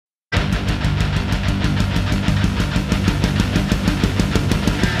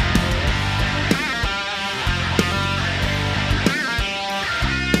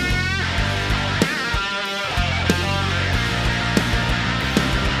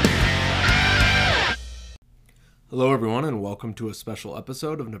Hello, everyone, and welcome to a special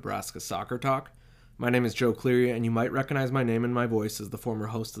episode of Nebraska Soccer Talk. My name is Joe Cleary, and you might recognize my name and my voice as the former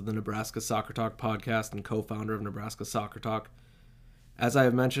host of the Nebraska Soccer Talk podcast and co-founder of Nebraska Soccer Talk. As I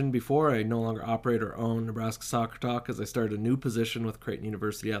have mentioned before, I no longer operate or own Nebraska Soccer Talk as I started a new position with Creighton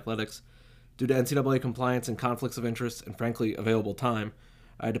University Athletics. Due to NCAA compliance and conflicts of interest, and frankly, available time,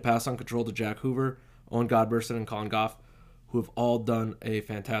 I had to pass on control to Jack Hoover, Owen Godberson, and Colin Goff, who have all done a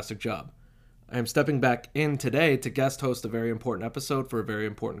fantastic job. I am stepping back in today to guest host a very important episode for a very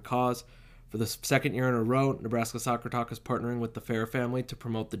important cause. For the second year in a row, Nebraska Soccer Talk is partnering with the Fehr family to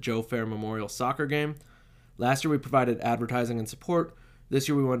promote the Joe Fehr Memorial Soccer Game. Last year we provided advertising and support. This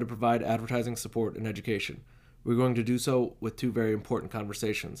year we wanted to provide advertising, support, and education. We're going to do so with two very important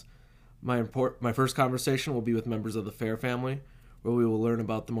conversations. My first conversation will be with members of the Fehr family, where we will learn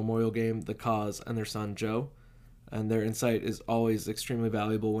about the Memorial Game, the cause, and their son Joe. And their insight is always extremely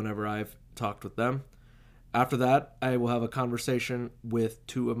valuable whenever I've talked with them. After that, I will have a conversation with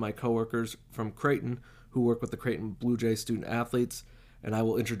two of my coworkers from Creighton who work with the Creighton Blue Jay student athletes, and I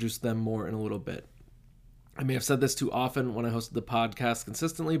will introduce them more in a little bit. I may have said this too often when I hosted the podcast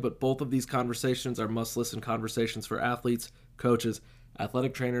consistently, but both of these conversations are must-listen conversations for athletes, coaches,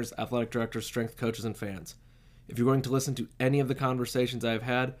 athletic trainers, athletic directors, strength coaches, and fans. If you're going to listen to any of the conversations I've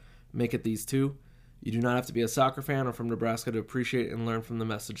had, make it these two. You do not have to be a soccer fan or from Nebraska to appreciate and learn from the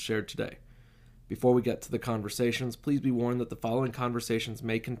message shared today. Before we get to the conversations, please be warned that the following conversations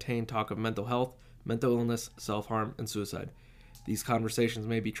may contain talk of mental health, mental illness, self-harm, and suicide. These conversations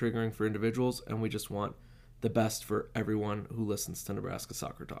may be triggering for individuals, and we just want the best for everyone who listens to Nebraska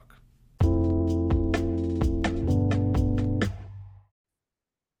Soccer Talk.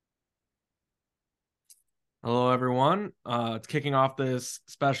 Hello, everyone. It's kicking off this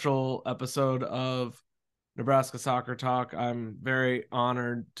special episode of Nebraska Soccer Talk. I'm very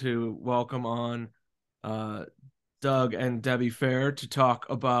honored to welcome on Doug and Debbie Fehr to talk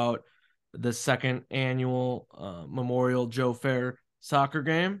about the second annual Memorial Joe Fehr soccer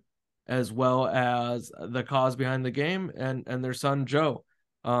game, as well as the cause behind the game and their son Joe.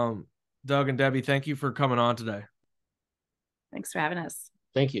 Doug and Debbie, thank you for coming on today. Thanks for having us.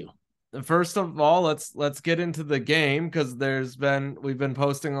 Thank you. First of all, let's get into the game because we've been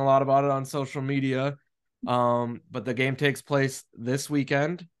posting a lot about it on social media. But the game takes place this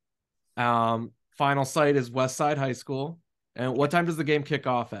weekend. Final site is Westside High School. And what time does the game kick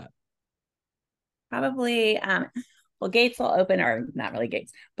off at? Probably, gates will open, or not really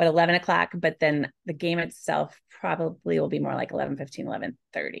gates, but 11 o'clock. But then the game itself probably will be more like 11:15,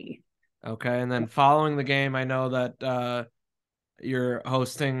 11:30. Okay, and then following the game, I know that you're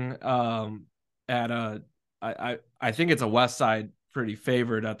hosting at I think it's a Westside pretty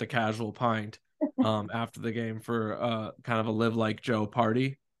favorite at the Casual Pint after the game for kind of a Live Like Joe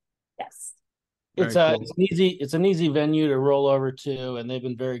party. Yes. It's an easy venue to roll over to, and they've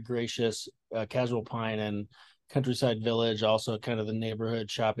been very gracious. Casual Pine and Countryside Village, also kind of the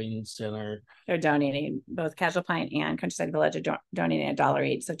neighborhood shopping center. They're donating, both Casual Pint and Countryside Village are donating $1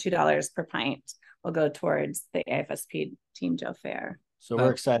 each. So $2 per pint will go towards the AFSP Team Joe Fehr. So we're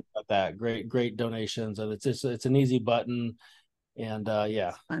excited about that. Great donations. And it's an easy button. And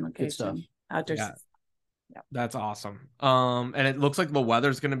Fun location. Good stuff. Outdoors. Yeah. Yep. That's awesome. And it looks like the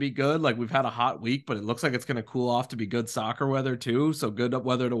weather's going to be good. Like we've had a hot week, but it looks like it's going to cool off to be good soccer weather too. So good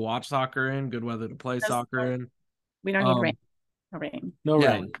weather to watch soccer in, good weather to play soccer in. We don't need rain. No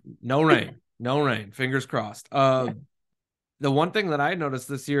rain. No rain. Fingers crossed. The one thing that I noticed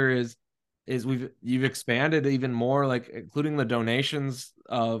this year is you've expanded even more, like including the donations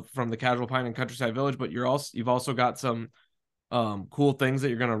from the Casual Pine and Countryside Village, but you've also got some cool things that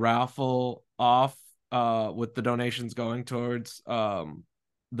you're going to raffle off with the donations going towards the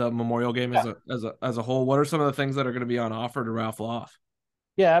Memorial Game as a whole. What are some of the things that are going to be on offer to raffle off?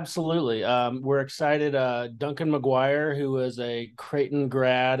 Yeah, absolutely. We're excited. Duncan McGuire, who is a Creighton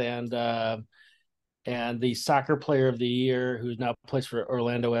grad and the soccer player of the year, who now plays for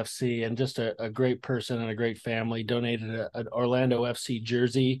Orlando FC, and just a great person and a great family, donated an Orlando FC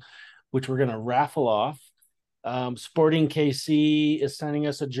jersey, which we're going to raffle off. Sporting KC is sending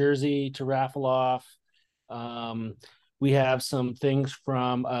us a jersey to raffle off. We have some things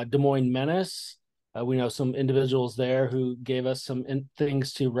from Des Moines Menace. We know some individuals there who gave us some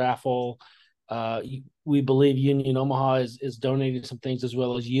things to raffle. We believe Union Omaha is donating some things, as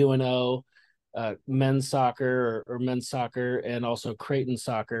well as UNO, men's soccer or men's soccer, and also Creighton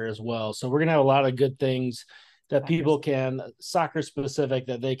soccer as well. So we're going to have a lot of good things that people can, soccer specific,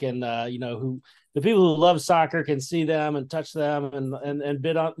 that they can, the people who love soccer can see them and touch them and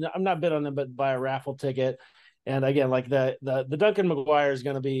bid on. I'm not bid on them, but buy a raffle ticket And again, like the Duncan McGuire is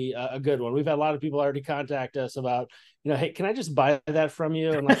going to be a good one. We've had a lot of people already contact us about, hey, can I just buy that from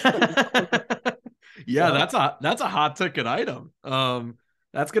you? And like, yeah, that's a hot ticket item.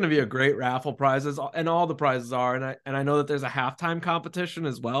 That's going to be a great raffle prizes, and all the prizes are. And I know that there's a halftime competition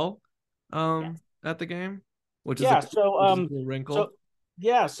as well, at the game, which is a cool wrinkle.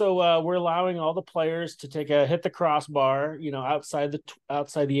 So we're allowing all the players to hit the crossbar, outside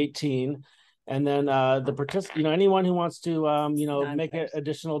the 18, and then anyone who wants to make an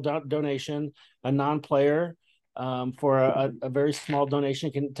additional donation, a non-player, for a very small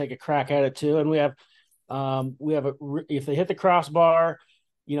donation can take a crack at it too. And we have if they hit the crossbar,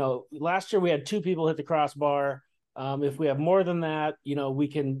 last year we had 2 people hit the crossbar. If we have more than that,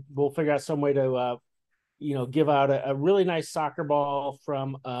 we'll figure out some way to give out a really nice soccer ball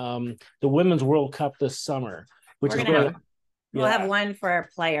from the Women's World Cup this summer, which is going to. We'll have one for a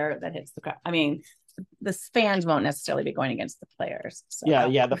player that hits the. I mean, the fans won't necessarily be going against the players. So.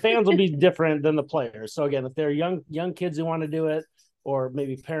 Yeah, the fans will be different than the players. So again, if they're young kids who want to do it, or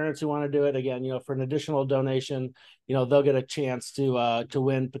maybe parents who want to do it, again, for an additional donation, they'll get a chance to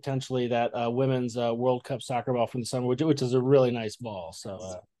win potentially that Women's World Cup soccer ball from the summer, which is a really nice ball.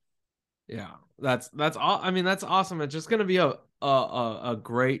 So. Yeah, that's all. I mean, that's awesome. It's just gonna be a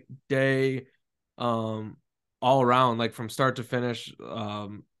great day, all around, like from start to finish.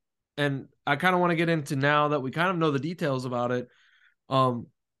 And I kind of want to get into, now that we kind of know the details about it,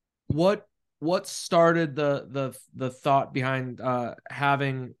 what started the thought behind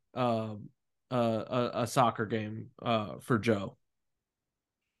having a soccer game for Joe?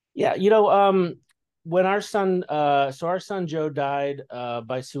 Yeah, when our son Joe died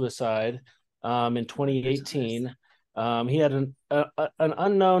by suicide in 2018. He had an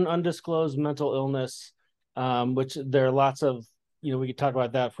unknown, undisclosed mental illness, which there are lots of, we could talk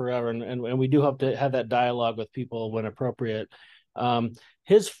about that forever, and we do hope to have that dialogue with people when appropriate.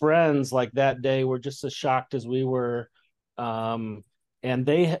 His friends, like, that day were just as shocked as we were, and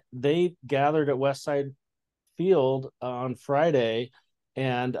they gathered at Westside Field on Friday,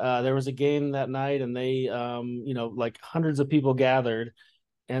 and there was a game that night, and they like hundreds of people gathered.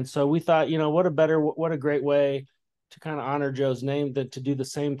 And so we thought, what a great way to kind of honor Joe's name than to do the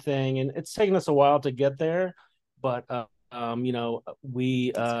same thing. And it's taken us a while to get there, but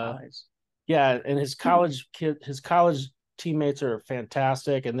we and his college teammates are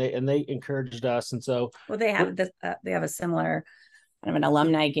fantastic, and they encouraged us. And so they have a similar kind of an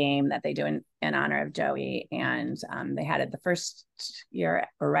alumni game that they do in honor of Joey, and they had it the first year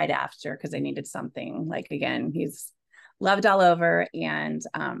or right after, because they needed something. Like, again, he's loved all over and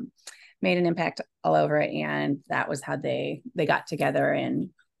made an impact all over, and that was how they got together and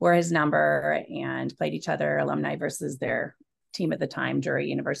wore his number and played each other, alumni versus their team at the time, Drury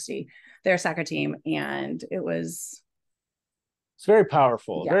University, their soccer team. And it's very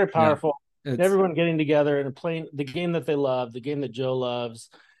powerful. Very powerful. Everyone getting together and playing the game that they love, the game that Joe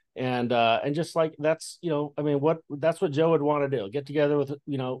loves, and just like that's that's what Joe would want to do: get together with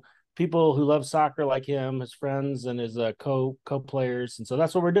people who love soccer like him, his friends, and his co-players. And so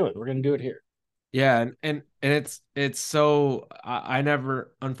that's what we're doing. We're going to do it here. Yeah, and it's so, I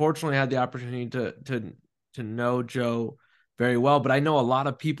never, unfortunately, had the opportunity to know Joe very well, but I know a lot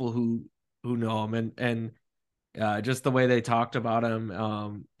of people who know him, and just the way they talked about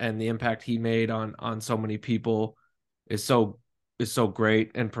him, and the impact he made on so many people is so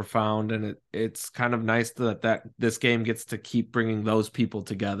great and profound. And it's kind of nice that this game gets to keep bringing those people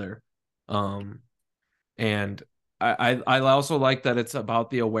together. And I also like that it's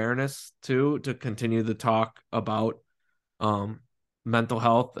about the awareness too, to continue the talk about mental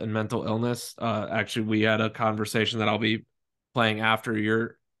health and mental illness. Actually, we had a conversation that I'll be playing after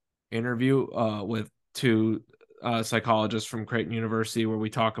your interview with 2 psychologists from Creighton University, where we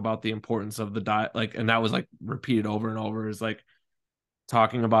talk about the importance of the diet, like, and that was like repeated over and over, is like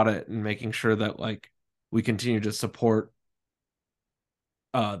talking about it and making sure that like we continue to support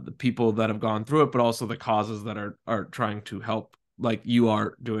the people that have gone through it, but also the causes that are trying to help, like you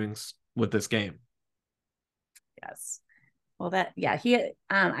are doing with this game. Yes. Well,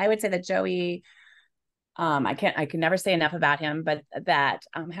 I would say that Joey, I can never say enough about him, but that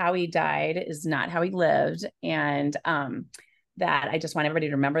how he died is not how he lived. And that I just want everybody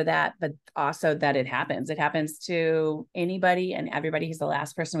to remember that, but also that it happens to anybody and everybody. He's the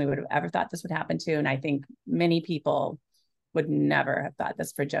last person we would have ever thought this would happen to. And I think many people would never have thought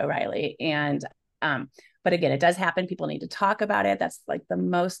this for Joe Riley. And but again, it does happen. People need to talk about it. That's like the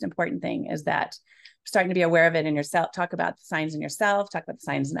most important thing, is that starting to be aware of it in yourself, talk about the signs in yourself, talk about the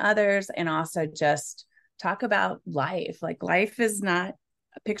signs in others, and also just talk about life. Like, life is not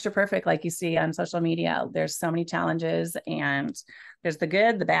picture perfect like you see on social media. There's so many challenges, and there's the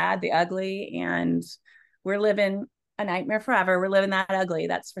good, the bad, the ugly, and we're living a nightmare forever. We're living that ugly,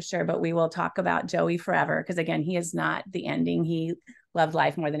 that's for sure. But we will talk about Joey forever, because again, he is not the ending. He loved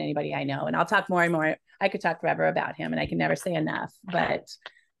life more than anybody I know, and I'll talk more and more. I could talk forever about him, and I can never say enough. But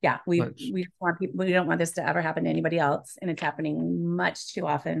yeah, we want people. We don't want this to ever happen to anybody else, and it's happening much too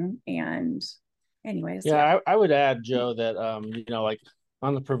often. And anyways, yeah. I would add, Joe, that like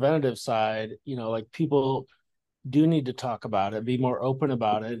on the preventative side, like people do need to talk about it, be more open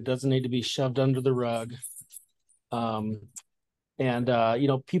about it. It doesn't need to be shoved under the rug. And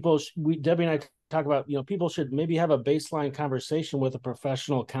people, Debbie and I talk about, people should maybe have a baseline conversation with a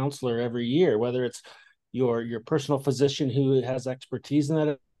professional counselor every year, whether it's your personal physician who has expertise in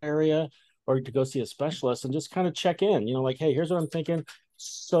that area, or to go see a specialist and just kind of check in, like, hey, here's what I'm thinking,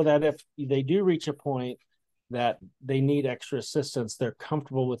 so that if they do reach a point that they need extra assistance, they're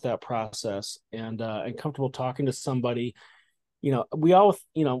comfortable with that process, and comfortable talking to somebody. We all,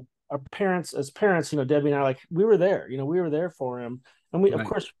 our parents, as parents, Debbie and I, like, we were there for him, and we, of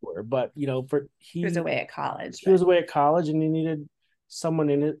course, we were. But he was away at college. He was away at college, and he needed someone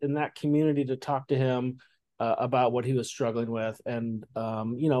in that community to talk to him about what he was struggling with. And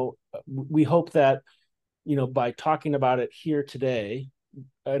we hope that by talking about it here today,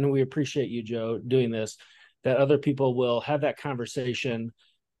 and we appreciate you, Joe, doing this, that other people will have that conversation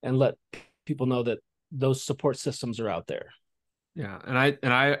and let people know that those support systems are out there. Yeah,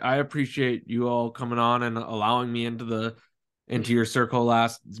 and I appreciate you all coming on and allowing me into your circle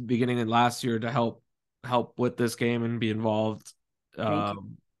beginning of last year to help with this game and be involved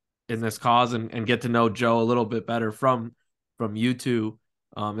in this cause, and get to know Joe a little bit better from you two,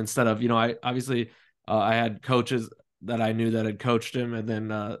 instead of, I obviously I had coaches that I knew that had coached him, and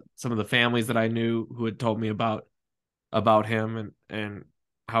then some of the families that I knew who had told me about him and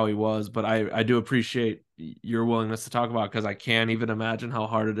how he was. But I do appreciate your willingness to talk about it, because I can't even imagine how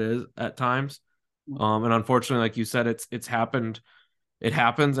hard it is at times. And unfortunately, like you said, it happens,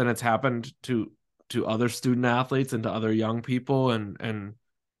 and it's happened to other student athletes and to other young people. And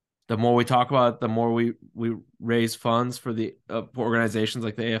the more we talk about it, the more we raise funds for the organizations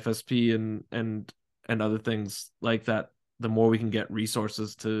like the AFSP and other things like that, the more we can get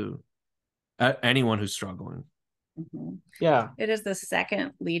resources to anyone who's struggling. Mm-hmm. Yeah, it is the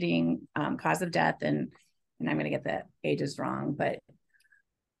second leading cause of death, and I'm going to get the ages wrong, but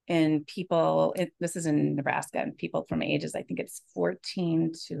in people, this is in Nebraska, and people from ages, I think it's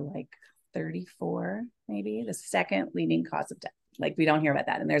 14 to like 34, maybe, the second leading cause of death. Like, we don't hear about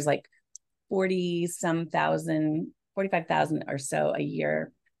that, and there's like 45,000 or so a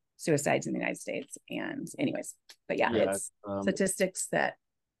year suicides in the United States. And anyways, but it's statistics that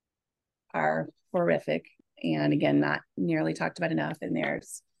are horrific, and again, not nearly talked about enough. And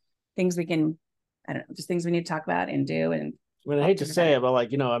there's things we can, I don't know, just things we need to talk about and do. And I hate to say it, but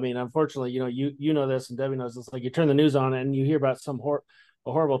like, unfortunately, you know this, and Debbie knows this. Like, you turn the news on and you hear about some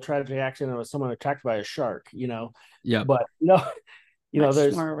a horrible tragic accident with someone attacked by a shark. Yeah. But much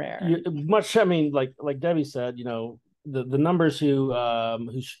there's more rare. Much. I mean, like Debbie said, the numbers who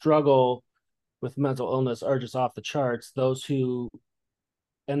struggle with mental illness are just off the charts. Those who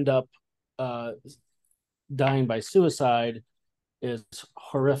end up dying by suicide is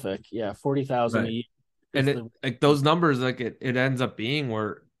horrific. Yeah, 40,000 a year. And like those numbers, like it ends up being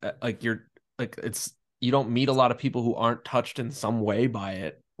where like you're like, you don't meet a lot of people who aren't touched in some way by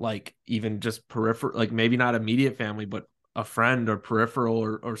it, like even just peripheral, like maybe not immediate family, but a friend or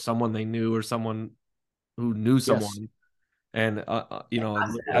peripheral or someone they knew, or someone who knew someone. Yes. And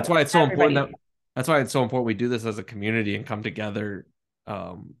that's why it's so important that's why it's so important we do this as a community and come together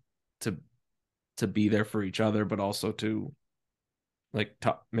to be there for each other, but also to like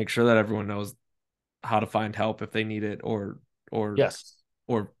make sure that everyone knows how to find help if they need it, or yes,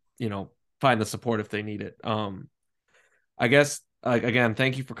 or find the support if they need it. I guess, like, again,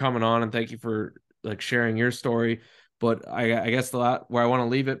 thank you for coming on, and thank you for like sharing your story. But I guess where I want to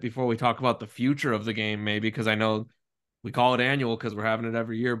leave it before we talk about the future of the game, maybe, because I know we call it annual because we're having it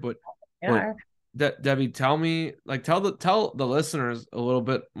every year, but Debbie, tell the listeners a little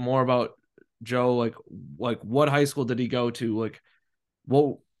bit more about Joe. Like what high school did he go to? Like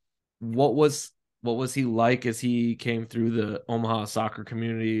what was he like as he came through the Omaha soccer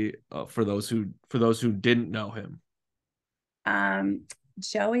community, for those who didn't know him?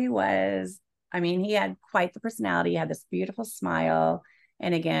 Joey was, he had quite the personality. He had this beautiful smile,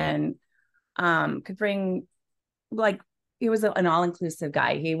 and again, could bring, like, he was an all-inclusive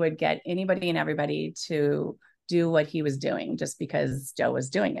guy. He would get anybody and everybody to do what he was doing just because Joe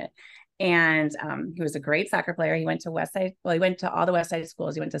was doing it. And he was a great soccer player. He went to Westside. Well, he went to all the Westside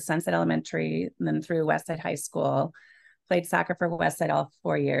schools. He went to Sunset Elementary, and then through Westside High School. Played soccer for Westside all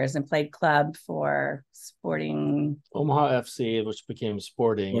 4 years, and played club for Sporting Omaha FC, which became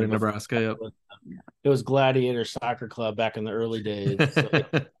Sporting. In Nebraska. Yep. It was Gladiator Soccer Club back in the early days. So,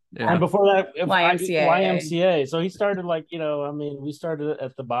 yeah. And before that, YMCA. So he started we started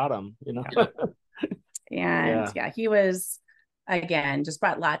at the bottom, And he was, again, just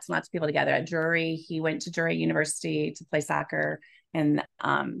brought lots and lots of people together. At Drury, he went to Drury University to play soccer, and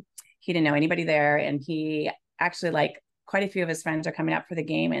he didn't know anybody there. And he actually, quite a few of his friends are coming up for the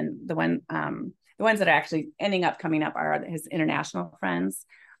game, and the ones that are actually ending up coming up are his international friends,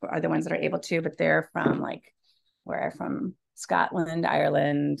 are the ones that are able to, but they're from from Scotland,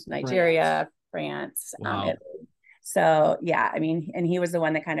 Ireland, Nigeria, France. Wow. So yeah, I mean, and he was the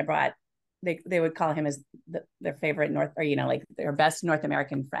one that kind of brought, they would call him as their favorite their best North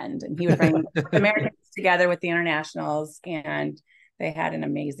American friend, and he would bring Americans together with the internationals, and they had an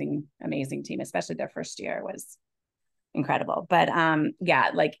amazing team, especially their first year was incredible. But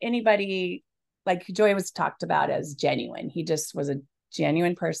anybody, like Joey was talked about as genuine. He just was a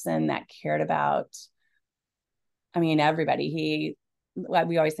genuine person that cared about, everybody.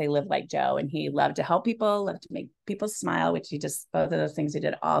 We always say live like Joe, and he loved to help people, loved to make people smile, which both of those things he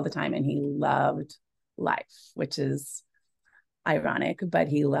did all the time. And he loved life, which is ironic, but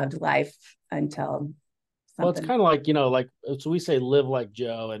he loved life until something. Well, it's kind of so we say live like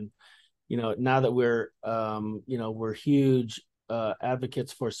Joe, and now that we're huge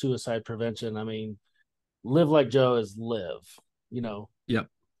advocates for suicide prevention. I mean, live like Joe is live, Yep.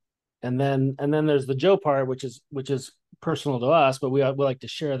 And then there's the Joe part, which is personal to us, but we like to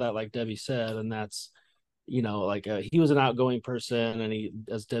share that, like Debbie said, and that's he was an outgoing person, and he,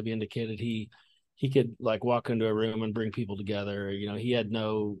 as Debbie indicated, he could walk into a room and bring people together. He had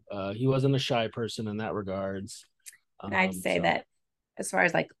he wasn't a shy person in that regards. And I'd say that as far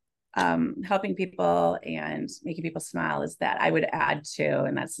as helping people and making people smile is that I would add to,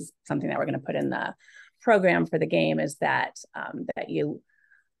 and that's something that we're going to put in the program for the game, is that that you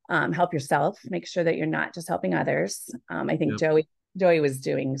help yourself, make sure that you're not just helping others. I think Joey was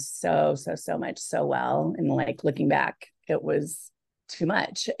doing so much so well, and looking back, it was too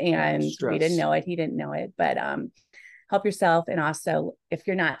much, and we didn't know it. He didn't know it, but help yourself. And also, if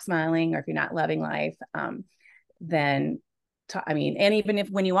you're not smiling or if you're not loving life, then and even if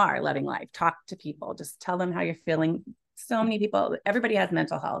when you are loving life, talk to people, just tell them how you're feeling. So many people, everybody has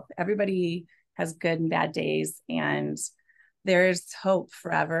mental health, everybody has good and bad days, and there's hope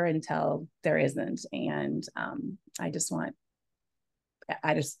forever until there isn't. And I just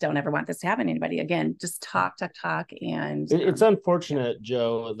don't ever want this to happen to anybody. Again, just talk. And it's unfortunate,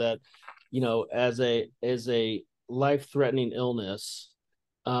 Joe, that as a life-threatening illness,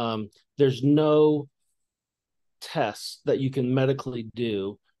 there's no tests that you can medically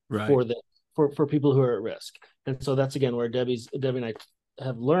do for people who are at risk. And so that's again where Debbie and I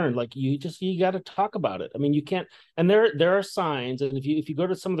have learned, you got to talk about it. I mean, you can't, and there are signs, and if you go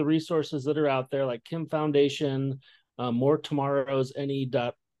to some of the resources that are out there, like Kim Foundation, More Tomorrows,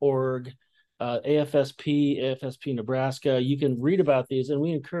 NE.org, AFSP Nebraska, you can read about these, and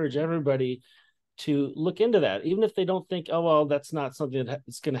we encourage everybody to look into that, even if they don't think, oh well, that's not something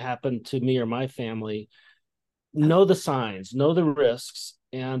that's going to happen to me or my family. Know the signs, know the risks,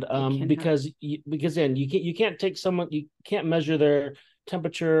 and because then you can't take someone, you can't measure their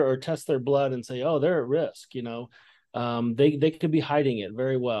temperature or test their blood and say, oh, they're at risk. They could be hiding it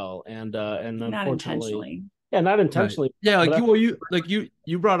very well, and not unfortunately, not intentionally. Right.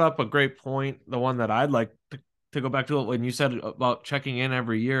 You brought up a great point, the one that I'd like to go back to, when you said about checking in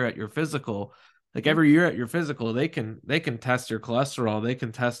every year at your physical. Every year at your physical, they can test your cholesterol, they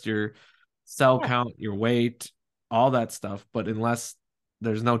can test your cell count, your weight, all that stuff. But unless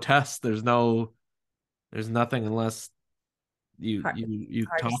there's no test, there's nothing unless you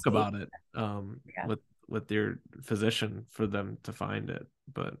talk about it with your physician for them to find it.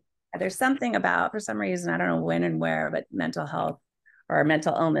 But there's something about, for some reason, I don't know when and where, but mental health or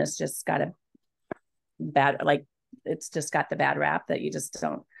mental illness just got a bad, it's just got the bad rap that you just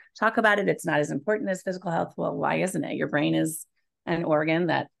don't talk about it. It's not as important as physical health. Well, why isn't it? Your brain is an organ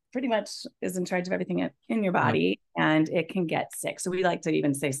that pretty much is in charge of everything in your body, and it can get sick. So we like to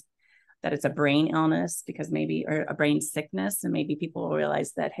even say that it's a brain illness, because or a brain sickness, and maybe people will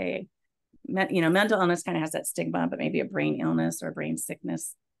realize that, hey, mental illness kind of has that stigma, but maybe a brain illness or a brain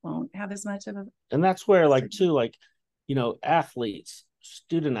sickness won't have as much of a. And that's where athletes,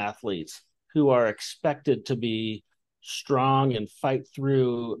 student athletes who are expected to be strong and fight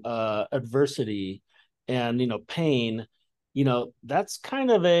through adversity and pain, that's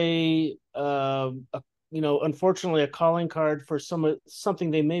kind of unfortunately a calling card for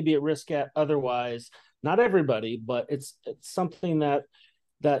something they may be at risk at otherwise. Not everybody, but it's something that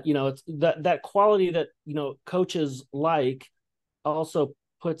it's that quality that coaches like also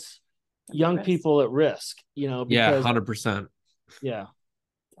puts young people at risk, Yeah, because 100%. yeah.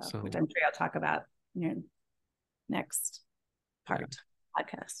 So, which I'm sure I'll talk about in your next podcast.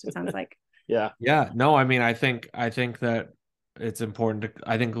 It sounds like. Yeah. No, I mean, I think that it's important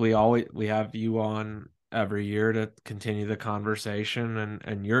I think we have you on every year to continue the conversation,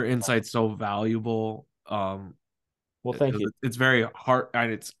 and your insight's so valuable. Well, thank you. It's very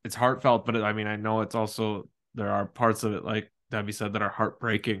and it's heartfelt, but I mean, I know it's also, there are parts of it, like Debbie said, that are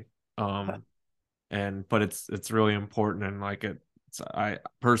heartbreaking. But it's really important, and like I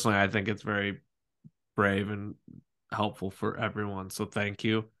personally, I think it's very brave and helpful for everyone. So thank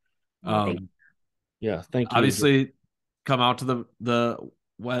you. Thank you. Yeah, thank you. Obviously, come out to the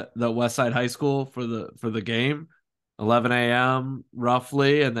West Side High School for the game, 11 a.m.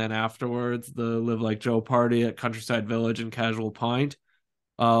 roughly, and then afterwards the Live Like Joe party at Countryside Village and Casual Pint.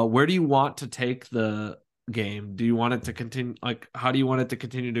 Where do you want to take the game? Do you want it to continue? Like, how do you want it to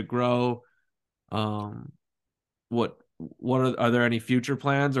continue to grow? What are there any future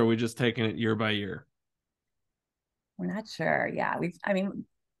plans, or are we just taking it year by year? We're not sure. Yeah,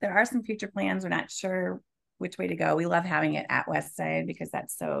 there are some future plans. We're not sure which way to go. We love having it at West Side because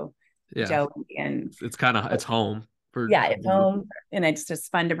that's so Joey, and it's home for it's home, and it's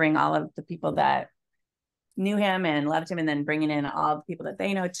just fun to bring all of the people that knew him and loved him, and then bringing in all the people that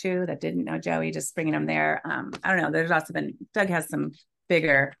they know too that didn't know Joey, just bringing them there. I don't know. There's also been Doug has some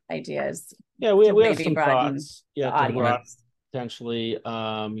bigger ideas. Yeah, we have some thoughts. Yeah, potentially.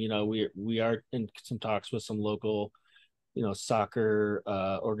 We are in some talks with some local, soccer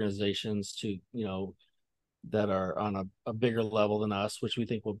organizations to, that are on a bigger level than us, which we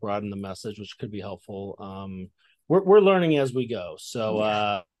think will broaden the message, which could be helpful. We're learning as we go.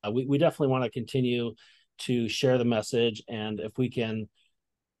 So we definitely want to continue to share the message. And if we can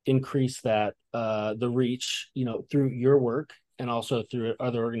increase that, the reach, through your work and also through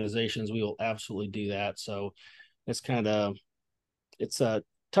other organizations, we will absolutely do that. So it's a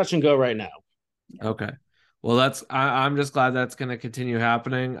touch and go right now. Okay. Well, I'm just glad that's going to continue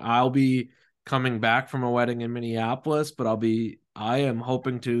happening. I'll be coming back from a wedding in Minneapolis, but I am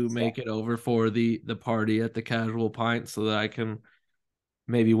hoping to make it over for the party at the Casual Pint so that I can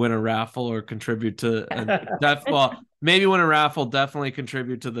maybe win a raffle or contribute to maybe win a raffle, definitely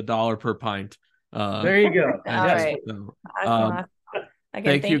contribute to the $1 per pint. There you go. All right. So,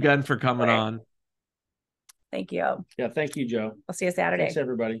 again, thank you again for coming on. Thank you. Yeah, thank you, Joe. We'll see you Saturday. Thanks,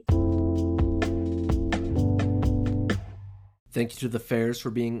 everybody. Thank you to the Fehrs for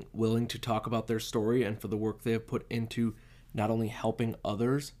being willing to talk about their story and for the work they have put into not only helping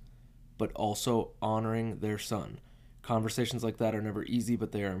others, but also honoring their son. Conversations like that are never easy,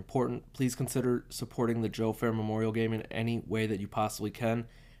 but they are important. Please consider supporting the Joe Fehr Memorial Game in any way that you possibly can.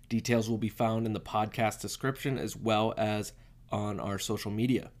 Details will be found in the podcast description as well as on our social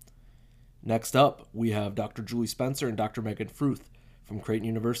media. Next up, we have Dr. Julie Spencer and Dr. Megan Fruth from Creighton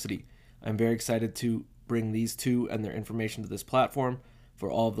University. I'm very excited to bring these two and their information to this platform for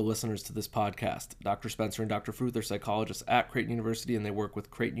all of the listeners to this podcast. Dr. Spencer and Dr. Fruth are psychologists at Creighton University, and they work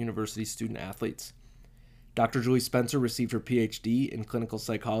with Creighton University student athletes. Dr. Julie Spencer received her PhD in clinical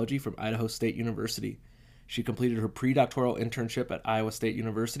psychology from Idaho State University. She completed her pre-doctoral internship at Iowa State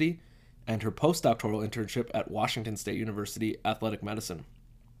University and her postdoctoral internship at Washington State University Athletic Medicine.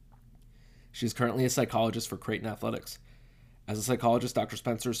 She is currently a psychologist for Creighton Athletics. As a psychologist, Dr.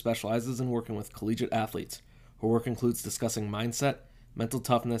 Spencer specializes in working with collegiate athletes. Her work includes discussing mindset, mental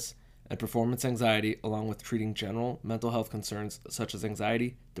toughness, and performance anxiety, along with treating general mental health concerns such as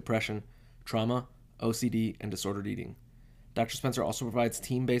anxiety, depression, trauma, OCD, and disordered eating. Dr. Spencer also provides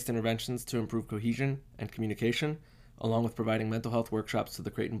team-based interventions to improve cohesion and communication, along with providing mental health workshops to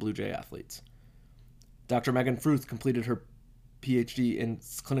the Creighton Blue Jay athletes. Dr. Megan Fruth completed her PhD in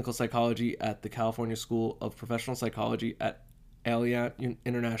clinical psychology at the California School of Professional Psychology at Alliant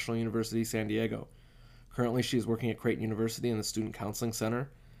International University, San Diego. Currently, she is working at Creighton University in the Student Counseling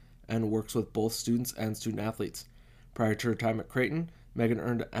Center and works with both students and student athletes. Prior to her time at Creighton, Megan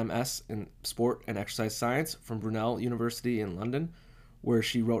earned an MS in Sport and Exercise Science from Brunel University in London, where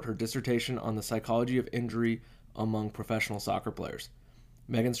she wrote her dissertation on the psychology of injury among professional soccer players.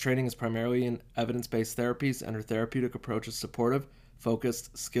 Megan's training is primarily in evidence-based therapies, and her therapeutic approach is supportive,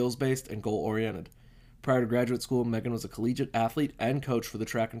 focused, skills-based, and goal-oriented. Prior to graduate school, Megan was a collegiate athlete and coach for the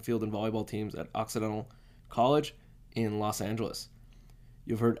track and field and volleyball teams at Occidental College in Los Angeles.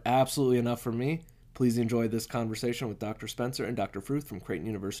 You've heard absolutely enough from me. Please enjoy this conversation with Dr. Spencer and Dr. Fruth from Creighton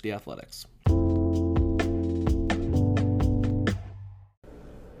University Athletics.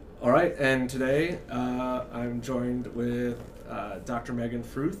 All right, and today I'm joined with Dr. Megan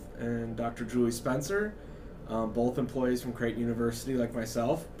Fruth and Dr. Julie Spencer, both employees from Creighton University like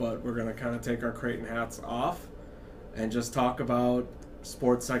myself, but we're going to kind of take our Creighton hats off and just talk about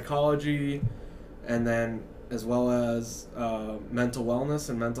sports psychology, and then as well as mental wellness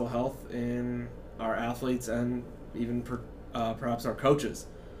and mental health in our athletes and even perhaps our coaches.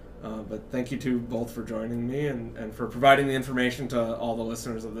 But thank you to both for joining me and for providing the information to all the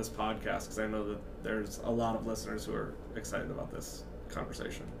listeners of this podcast, because I know that there's a lot of listeners who are excited about this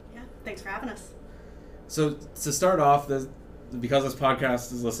conversation. Yeah, thanks for having us. So to start off, because this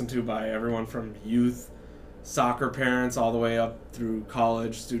podcast is listened to by everyone from youth, soccer parents, all the way up through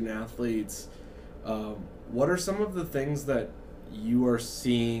college student athletes, what are some of the things that you are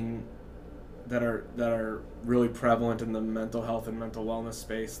seeing that are really prevalent in the mental health and mental wellness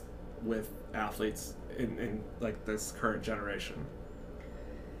space with athletes in like this current generation?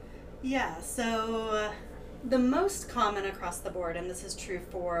 Yeah, so the most common across the board, and this is true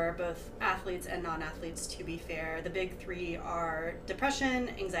for both athletes and non-athletes to be fair, the big three are depression,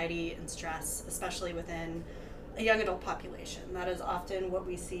 anxiety, and stress, especially within a young adult population. That is often what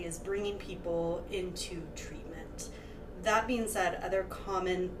we see is bringing people into treatment. That being said, other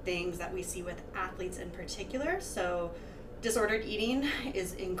common things that we see with athletes in particular, so disordered eating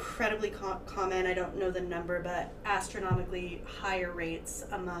is incredibly common. I don't know the number, but astronomically higher rates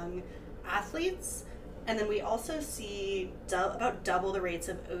among athletes. And then we also see about double the rates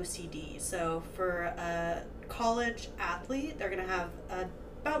of OCD. So for a college athlete, they're going to have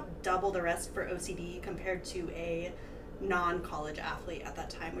about double the risk for OCD compared to a non-college athlete at that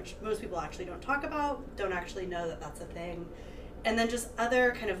time, which most people actually don't talk about, don't actually know that that's a thing. And then just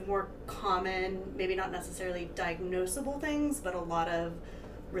other kind of more common, maybe not necessarily diagnosable things, but a lot of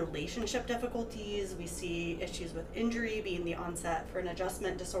relationship difficulties. We see issues with injury being the onset for an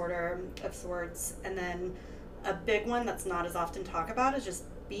adjustment disorder of sorts. And then a big one that's not as often talked about is just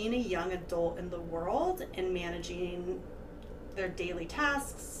being a young adult in the world and managing their daily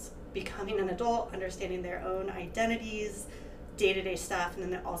tasks, becoming an adult, understanding their own identities, day-to-day stuff,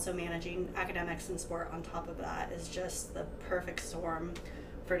 and then also managing academics and sport on top of that is just the perfect storm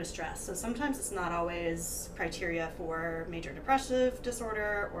for distress. So sometimes it's not always criteria for major depressive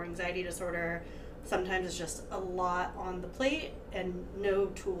disorder or anxiety disorder. Sometimes it's just a lot on the plate and no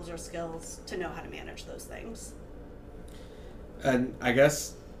tools or skills to know how to manage those things. And I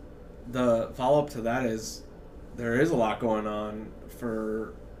guess the follow-up to that is there is a lot going on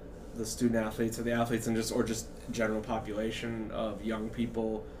for the student athletes or the athletes and just general population of young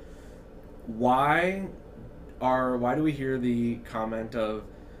people. Why do we hear the comment of,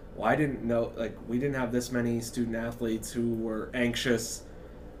 well, I didn't know, like, we didn't have this many student athletes who were anxious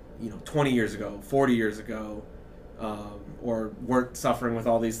 20 years ago, 40 years ago, or weren't suffering with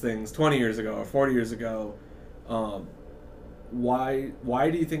all these things 20 years ago or 40 years ago. Why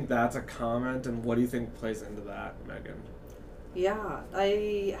do you think that's a comment, and what do you think plays into that, Megan? Yeah,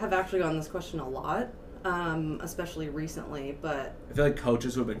 I have actually gotten this question a lot, especially recently, but I feel like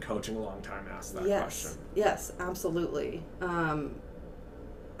coaches who have been coaching a long time ask that question. Yes, absolutely.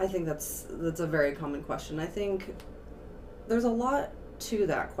 I think that's a very common question. I think there's a lot to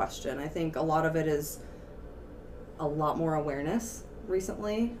that question. I think a lot of it is a lot more awareness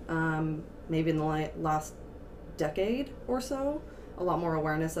recently, maybe in the last decade or so, a lot more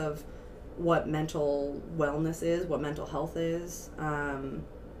awareness of what mental wellness is, what mental health is,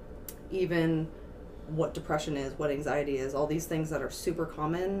 even what depression is, what anxiety is, all these things that are super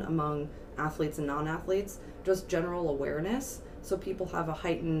common among athletes and non-athletes, just general awareness. So people have a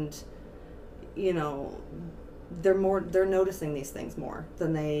heightened, they're noticing these things more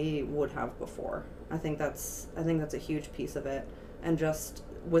than they would have before. I think that's a huge piece of it. And just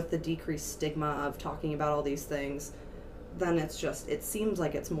with the decreased stigma of talking about all these things, then it seems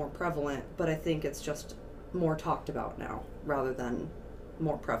like it's more prevalent, but I think it's just more talked about now rather than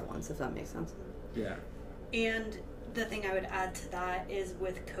more prevalence, if that makes sense. Yeah. And the thing I would add to that is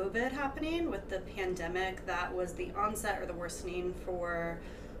with COVID happening, with the pandemic, that was the onset or the worsening for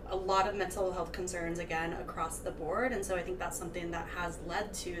a lot of mental health concerns, again, across the board. And so I think that's something that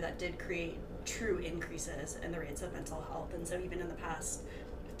did create true increases in the rates of mental health. And so even in the past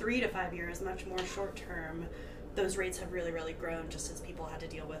 3 to 5 years, much more short term, those rates have really, really grown just as people had to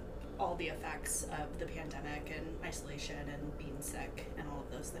deal with all the effects of the pandemic and isolation and being sick and all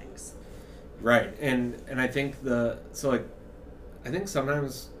of those things. Right. And I think I think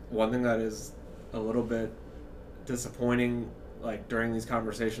sometimes one thing that is a little bit disappointing, like during these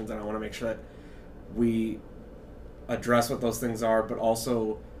conversations, and I want to make sure that we address what those things are, but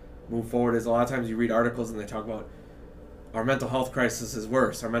also move forward. Is a lot of times you read articles and they talk about our mental health crisis is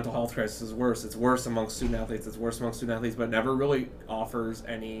worse. Our mental health crisis is worse. It's worse amongst student athletes. It's worse amongst student athletes, but never really offers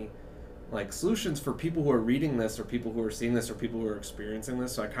any like solutions for people who are reading this or people who are seeing this or people who are experiencing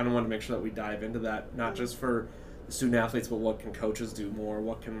this. So I kind of want to make sure that we dive into that, not just for the student athletes, but what can coaches do more?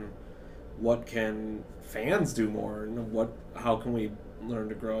 What can fans do more? And how can we learn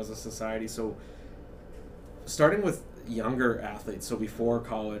to grow as a society? So starting with younger athletes, so before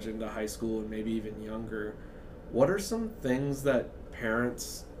college into high school and maybe even younger, what are some things that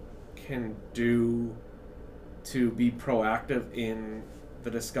parents can do to be proactive in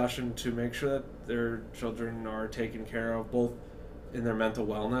the discussion to make sure that their children are taken care of, both in their mental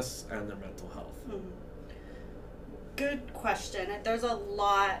wellness and their mental health? Good question. There's a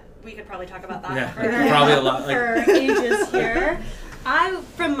lot we could probably talk about that. Yeah, for, probably a lot for ages here.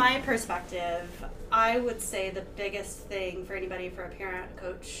 From my perspective, I would say the biggest thing for anybody, for a parent,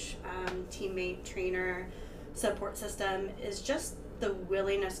 coach, teammate, trainer, support system, is just the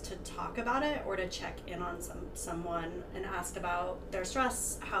willingness to talk about it or to check in on someone and ask about their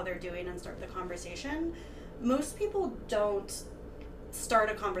stress, how they're doing, and start the conversation. Most people don't start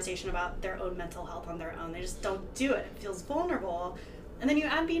a conversation about their own mental health on their own. They just don't do it. It feels vulnerable. And then you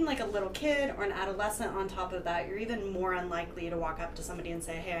add being like a little kid or an adolescent on top of that, you're even more unlikely to walk up to somebody and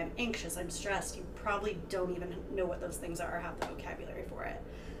say, hey, I'm anxious, I'm stressed. You probably don't even know what those things are or have the vocabulary for it.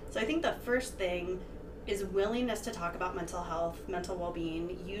 So I think the first thing is willingness to talk about mental health, mental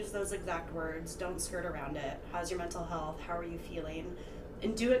well-being, use those exact words, don't skirt around it. How's your mental health? How are you feeling?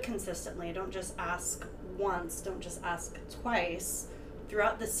 And do it consistently. Don't just ask once, don't just ask twice.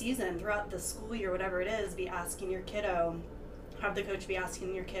 Throughout the season, throughout the school year, whatever it is, be asking your kiddo, have the coach be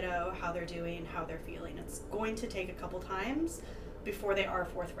asking your kiddo how they're doing, how they're feeling. It's going to take a couple times before they are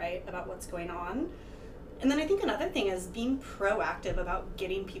forthright about what's going on. And then I think another thing is being proactive about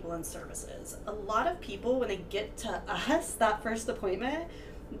getting people in services. A lot of people, when they get to us, that first appointment,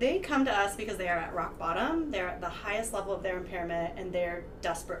 they come to us because they are at rock bottom, they're at the highest level of their impairment, and they're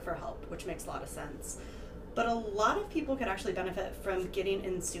desperate for help, which makes a lot of sense. But a lot of people could actually benefit from getting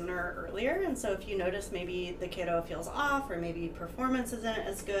in sooner or earlier. And so if you notice maybe the kiddo feels off, or maybe performance isn't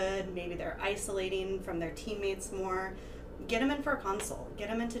as good, maybe they're isolating from their teammates more, get them in for a consult, get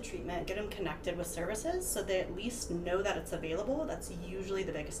them into treatment, get them connected with services so they at least know that it's available. That's usually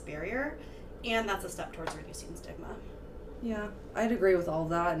the biggest barrier, and that's a step towards reducing stigma. Yeah, I'd agree with all of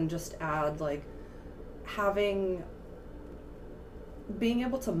that, and just add like being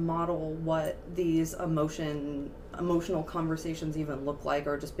able to model what these emotional conversations even look like,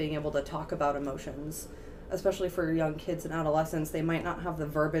 or just being able to talk about emotions, especially for young kids and adolescents. They might not have the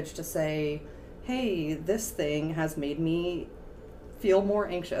verbiage to say, hey, this thing has made me feel more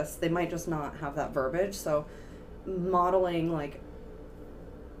anxious. They might just not have that verbiage. So modeling, like,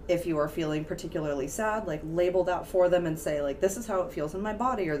 if you are feeling particularly sad, like, label that for them and say, like, this is how it feels in my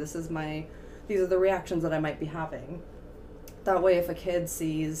body, or these are the reactions that I might be having. That way, if a kid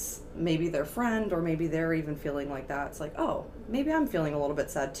sees maybe their friend, or maybe they're even feeling like that, it's like, oh, maybe I'm feeling a little bit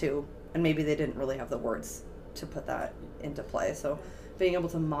sad too. And maybe they didn't really have the words to put that into play. So being able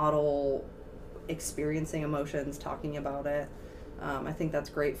to model experiencing emotions, talking about it, I think that's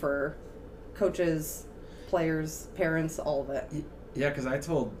great for coaches, players, parents, all of it. Yeah, because I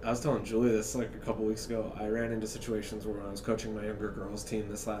was telling Julie this like a couple weeks ago. I ran into situations where when I was coaching my younger girls team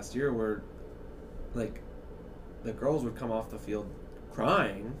this last year where, like, the girls would come off the field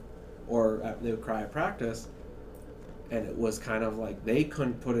crying, or they would cry at practice, and it was kind of like they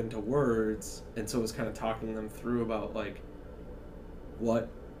couldn't put into words, and so it was kind of talking them through about, like, what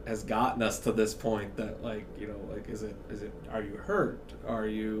has gotten us to this point, that, like, you know, like, is it are you hurt? Are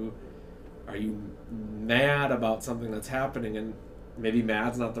you mad about something that's happening? And maybe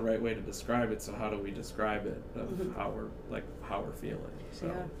mad's not the right way to describe it, so how do we describe it of how we're feeling?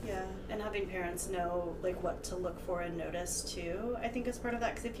 So yeah, and having parents know, like, what to look for and notice too, I think is part of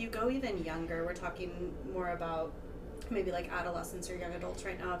that. Because if you go even younger, we're talking more about maybe like adolescents or young adults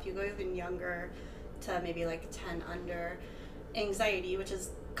right now. If you go even younger to maybe like 10 under, anxiety, which is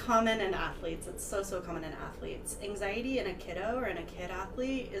common in athletes, it's so common in athletes. Anxiety in a kiddo or in a kid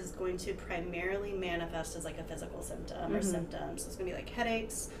athlete is going to primarily manifest as like a physical symptom or symptoms. So it's gonna be like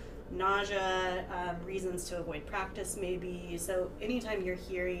headaches, nausea, reasons to avoid practice maybe. So anytime you're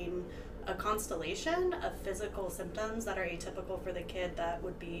hearing a constellation of physical symptoms that are atypical for the kid, that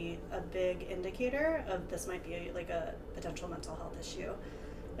would be a big indicator of this might be like a potential mental health issue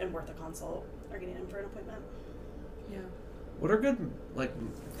and worth a consult or getting in for an appointment. Yeah. what are good, like,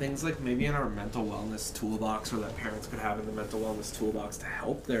 things like maybe in our mental wellness toolbox, or that parents could have in the mental wellness toolbox to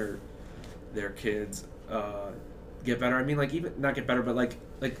help their their kids get better. I mean, like, even not get better, but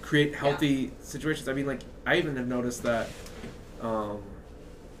like create healthy situations. I mean, like, I even have noticed that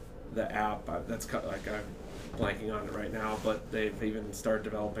the app that's like, I'm blanking on it right now, but they've even started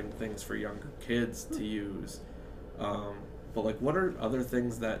developing things for younger kids to use. But like, what are other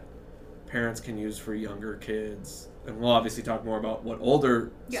things that parents can use for younger kids? And we'll obviously talk more about what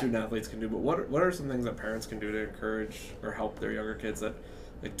older student athletes can do, but what are some things that parents can do to encourage or help their younger kids, that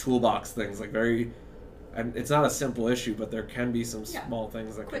like toolbox things, like very, and it's not a simple issue, but there can be some small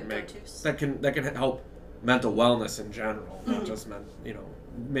things that Quick can make go-tos. that can help mental wellness in general, not just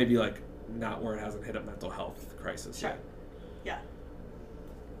maybe like not where it hasn't hit a mental health crisis yet. Yeah.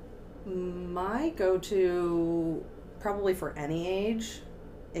 My go-to, probably for any age,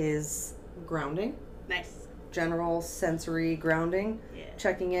 is grounding. Nice. General sensory grounding. Yeah.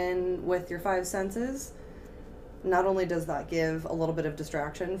 Checking in with your 5 senses. Not only does that give a little bit of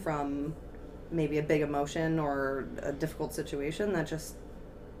distraction from maybe a big emotion or a difficult situation,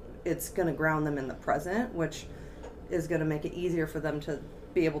 it's going to ground them in the present, which is going to make it easier for them to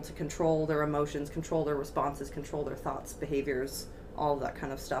be able to control their emotions, control their responses, control their thoughts, behaviors, all of that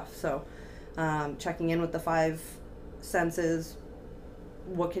kind of stuff. So checking in with the 5 senses,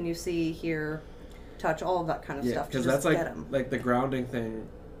 what can you see, hear, touch, all of that kind of stuff. Because that's like the grounding thing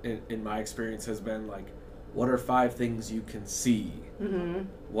in my experience has been like, what are 5 things you can see? Mm-hmm.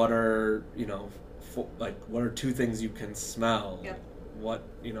 What are what are 2 things you can smell? Yep. What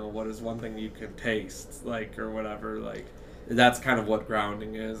is 1 thing you can taste, like, or whatever, like. That's kind of what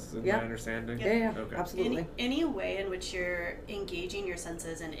grounding is, in my understanding. Yeah, okay. Absolutely. Any way in which you're engaging your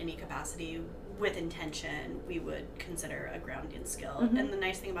senses in any capacity with intention, we would consider a grounding skill. Mm-hmm. And the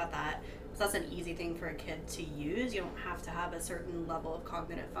nice thing about that is that's an easy thing for a kid to use. You don't have to have a certain level of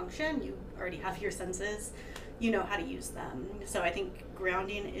cognitive function. You already have your senses. You know how to use them. So I think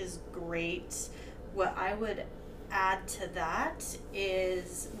grounding is great. What I would add to that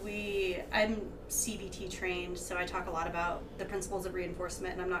is I'm CBT trained, so I talk a lot about the principles of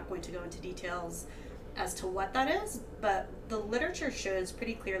reinforcement, and I'm not going to go into details as to what that is, but the literature shows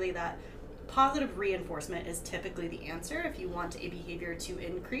pretty clearly that positive reinforcement is typically the answer if you want a behavior to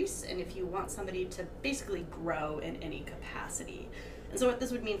increase and if you want somebody to basically grow in any capacity. And so what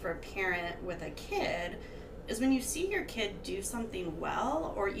this would mean for a parent with a kid is when you see your kid do something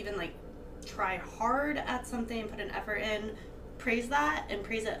well, or even like try hard at something, put an effort in, praise that, and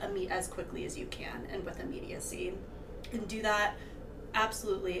praise it as quickly as you can and with immediacy. And do that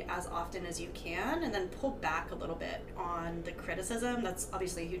absolutely as often as you can, and then pull back a little bit on the criticism. That's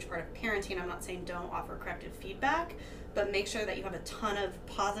obviously a huge part of parenting. I'm not saying don't offer corrective feedback, but make sure that you have a ton of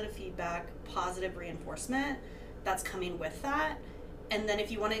positive feedback, positive reinforcement that's coming with that. And then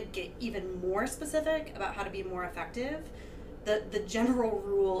if you want to get even more specific about how to be more effective, the general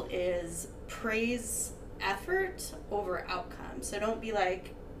rule is praise effort over outcome. So don't be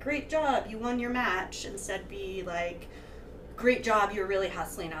like, great job, you won your match. Instead be like, great job, you're really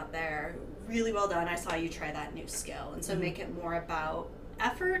hustling out there. Really well done, I saw you try that new skill. And so make it more about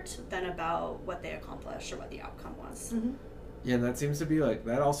effort than about what they accomplished or what the outcome was. Mm-hmm. Yeah, and that seems to be like,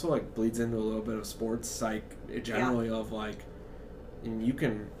 that also like bleeds into a little bit of sports psych generally, of like, and you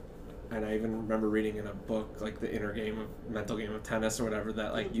can, and I even remember reading in a book, like the mental game of tennis or whatever,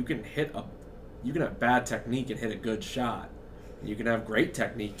 that like you can have bad technique and hit a good shot. You can have great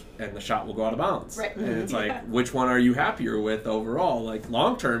technique and the shot will go out of bounds. Right. And it's like, which one are you happier with overall? Like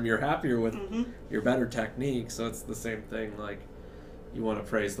long term, you're happier with your better technique. So it's the same thing. Like you want to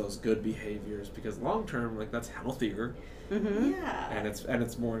praise those good behaviors because long term, like that's healthier. Mm-hmm. Yeah. And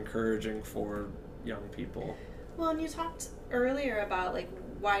it's more encouraging for young people. Well, and you talked earlier about like,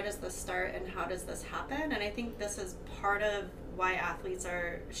 why does this start and how does this happen? And I think this is part of why athletes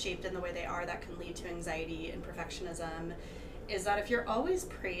are shaped in the way they are that can lead to anxiety and perfectionism, is that if you're always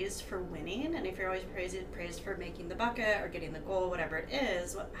praised for winning and if you're always praised for making the bucket or getting the goal, whatever it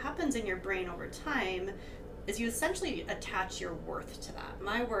is, what happens in your brain over time is you essentially attach your worth to that.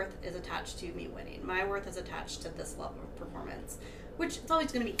 My worth is attached to me winning. My worth is attached to this level of performance, which it's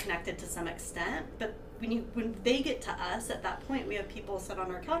always going to be connected to some extent, but when they get to us at that point, we have people sit on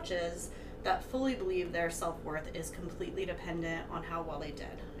our couches that fully believe their self-worth is completely dependent on how well they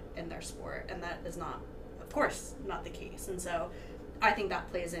did in their sport, and that is not, of course, not the case. And so I think that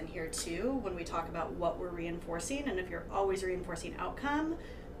plays in here too when we talk about what we're reinforcing, and if you're always reinforcing outcome,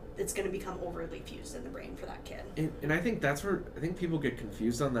 it's going to become overly fused in the brain for that kid. And I think that's where I think people get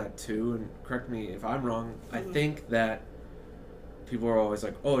confused on that too, and correct me if I'm wrong. I think that people are always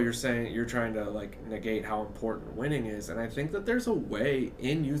like, oh, you're trying to like negate how important winning is. And I think that there's a way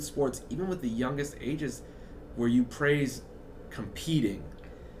in youth sports, even with the youngest ages, where you praise competing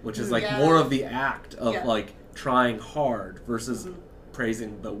which is like Yeah. more of the act of Yeah. like trying hard versus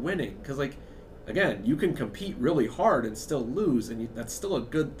praising the winning. Because like, again, you can compete really hard and still lose, and that's still a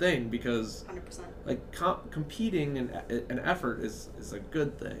good thing because 100%. like competing and effort is a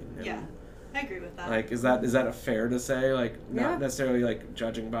good thing. And, Yeah, I agree with that. like, is that a fair to say? Like, not Yeah. necessarily like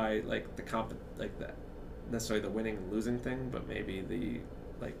judging by like the like that necessarily the winning and losing thing, but maybe the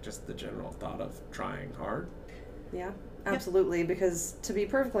like just the general thought of trying hard. Yeah, absolutely. Because to be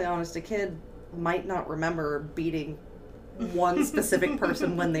perfectly honest, a kid might not remember beating one specific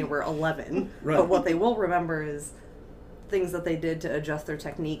person when they were 11. Right. But what they will remember is things that they did to adjust their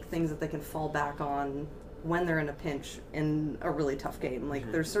technique, things that they can fall back on when they're in a pinch in a really tough game. Like,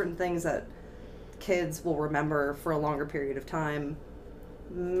 there's certain things that kids will remember for a longer period of time,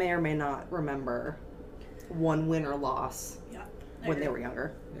 may or may not remember one win or loss Yeah, I when agree. they were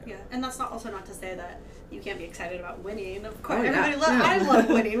younger. Yeah, and that's not to say that you can't be excited about winning. Of course, Oh, yeah. everybody loves. Yeah. I love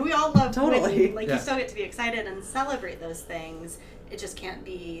winning. We all love Totally. winning. Like Yeah. you still get to be excited and celebrate those things. It just can't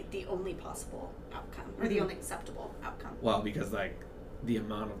be the only possible outcome or the only acceptable outcome. Well, because like the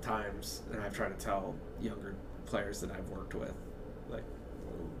amount of times, and I've tried to tell younger players that I've worked with, like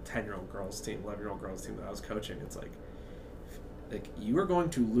 10-year-old girls team, 11-year-old girls team that I was coaching, it's like you are going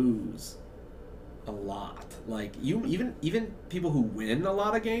to lose a lot. Like you even people who win a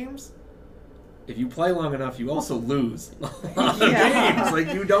lot of games, if you play long enough, you also lose a lot of Yeah. games.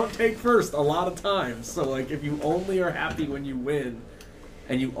 Like you don't take first a lot of times. So like if you only are happy when you win,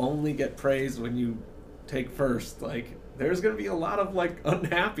 and you only get praise when you take first, like there's going to be a lot of like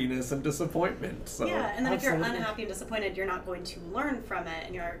unhappiness and disappointment. So Yeah, and then if Absolutely. you're unhappy and disappointed, you're not going to learn from it,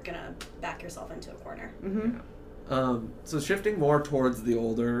 and you're gonna back yourself into a corner. So shifting more towards the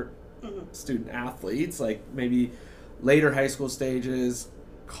older Mhm. student athletes, like maybe later high school stages,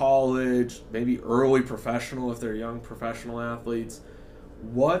 college, maybe early professional if they're young professional athletes.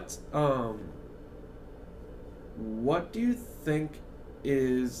 What do you think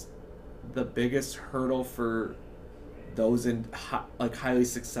is the biggest hurdle for those in like highly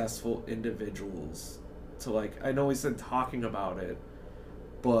successful individuals to like? I know we said talking about it,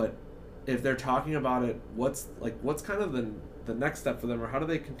 but if they're talking about it, what's kind of the next step for them, or how do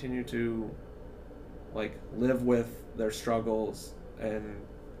they continue to like live with their struggles and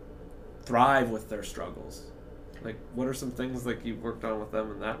thrive with their struggles? Like, what are some things like you've worked on with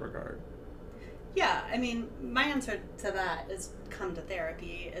them in that regard? Yeah, I mean, my answer to that is come to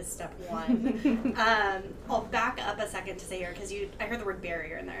therapy is step one. I'll back up a second to say here, because I heard the word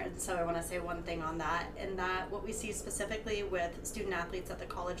barrier in there, and so I want to say one thing on that, and that what we see specifically with student athletes at the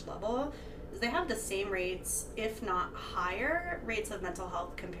college level is they have the same rates, if not higher, rates of mental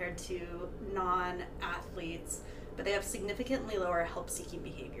health compared to non-athletes, but they have significantly lower help-seeking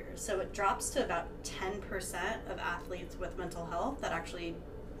behaviors. So it drops to about 10% of athletes with mental health that actually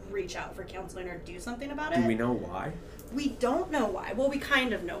reach out for counseling or do something about it. Do we know why? We don't know why. Well, we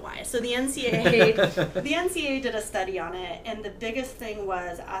kind of know why. So the NCAA did a study on it, and the biggest thing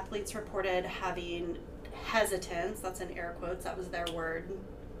was athletes reported having hesitance. That's in air quotes. That was their word.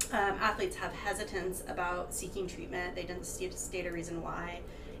 Athletes have hesitance about seeking treatment. They didn't state a reason why.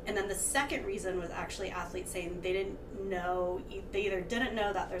 And then the second reason was actually athletes saying they didn't know, they either didn't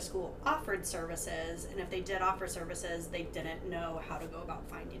know that their school offered services, and if they did offer services, they didn't know how to go about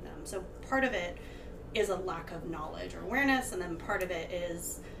finding them. So part of it is a lack of knowledge or awareness, and then part of it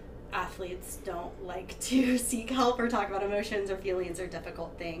is athletes don't like to seek help or talk about emotions or feelings or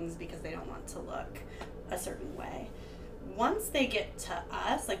difficult things because they don't want to look a certain way. Once they get to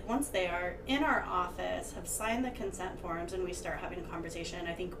us, like once they are in our office, have signed the consent forms, and we start having a conversation,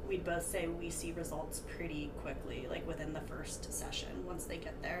 I think we'd both say we see results pretty quickly, like within the first session. Once they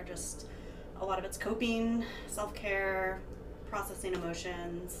get there, just a lot of it's coping, self-care, processing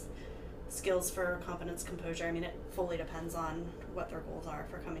emotions, skills for confidence, composure. I mean, it fully depends on what their goals are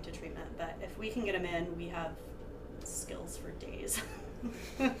for coming to treatment, but if we can get them in, we have skills for days.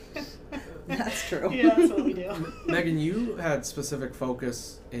 That's true. Yeah, that's what we do. Megan, you had specific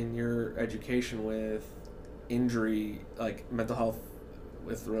focus in your education with injury, like mental health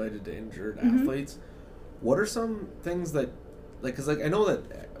with related to injured athletes. What are some things that, like, because like I know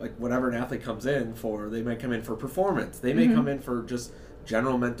that like whenever an athlete comes in for, they might come in for performance. They may come in for just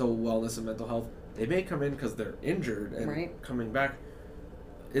general mental wellness and mental health. They may come in because they're injured and coming back.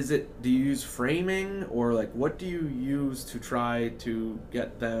 Do you use framing, or like what do you use to try to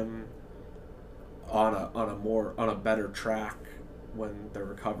get them on a better track when they're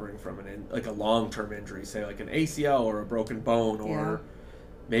recovering from like a long-term injury, say like an ACL or a broken bone, or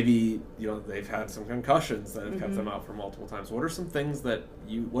maybe they've had some concussions that have kept them out for multiple times? What are some things that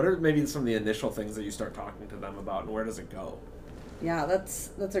what are maybe some of the initial things that you start talking to them about, and where does it go? Yeah,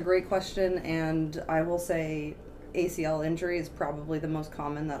 that's a great question, and I will say ACL injury is probably the most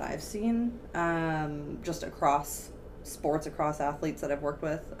common that I've seen, just across sports, across athletes that I've worked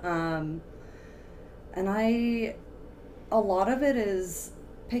with. And a lot of it is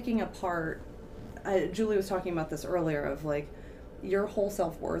picking apart. Julie was talking about this earlier of like, your whole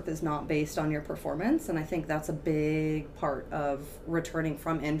self-worth is not based on your performance, and I think that's a big part of returning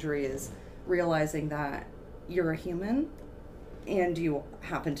from injury is realizing that you're a human and you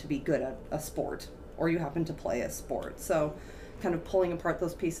happen to be good at a sport or you happen to play a sport. So kind of pulling apart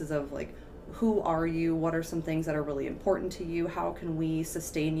those pieces of like, who are you, what are some things that are really important to you, how can we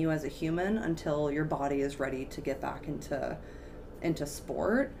sustain you as a human until your body is ready to get back into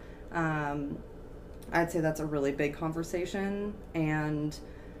sport. I'd say that's a really big conversation, and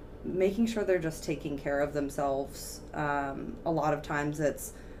making sure they're just taking care of themselves. A lot of times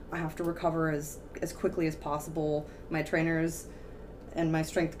it's, I have to recover as quickly as possible. My trainers and my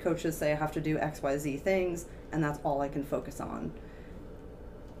strength coaches say I have to do XYZ things, and that's all I can focus on.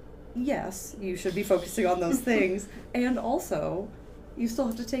 Yes, you should be focusing on those things, and also you still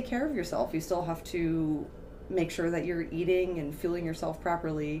have to take care of yourself. You still have to make sure that you're eating and fueling yourself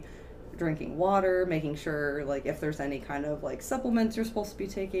properly, drinking water, making sure like if there's any kind of like supplements you're supposed to be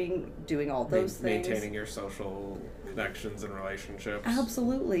taking, doing all those things. Maintaining your social connections and relationships.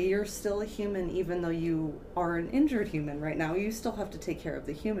 Absolutely. You're still a human, even though you are an injured human right now. You still have to take care of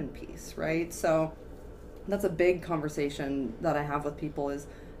the human piece, right? So that's a big conversation that I have with people is,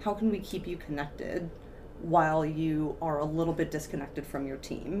 how can we keep you connected while you are a little bit disconnected from your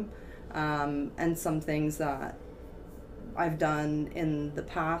team? And some things that I've done in the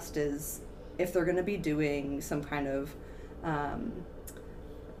past is, if they're going to be doing some kind of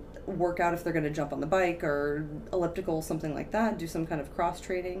workout, if they're going to jump on the bike or elliptical, something like that, do some kind of cross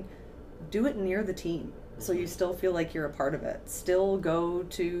training, do it near the team. So you still feel like you're a part of it. Still go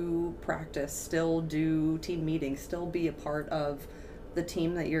to practice, still do team meetings, still be a part of the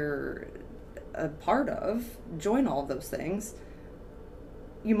team that you're a part of. Join all of those things.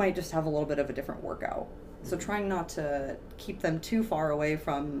 You might just have a little bit of a different workout. So trying not to keep them too far away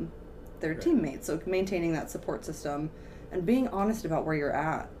from their teammates. So maintaining that support system and being honest about where you're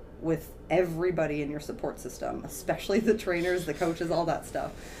at with everybody in your support system, especially the trainers, the coaches, all that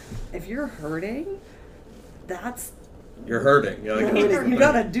stuff. If you're hurting, you're hurting. You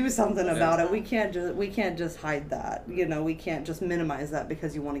gotta do something about it. We can't just hide that. We can't just minimize that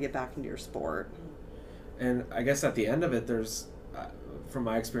because you want to get back into your sport. And I guess at the end of it, there's, from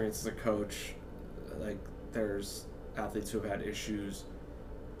my experience as a coach, like there's athletes who have had issues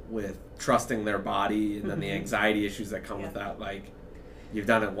with trusting their body, and then the anxiety issues that come with that. Like, you've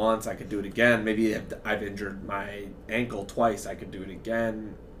done it once, I could do it again. Maybe I've injured my ankle twice, I could do it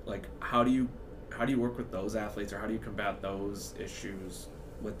again. Like, how do you work with those athletes, or how do you combat those issues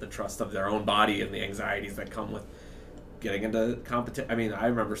with the trust of their own body and the anxieties that come with getting into competition? I mean, I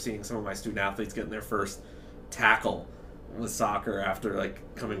remember seeing some of my student athletes getting their first tackle with soccer after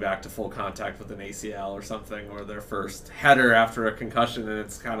like coming back to full contact with an ACL or something, or their first header after a concussion, and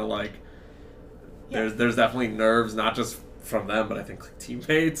it's kind of like there's definitely nerves, not just from them, but I think like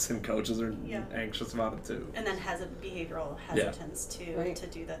teammates and coaches are anxious about it too. And then behavioral hesitance to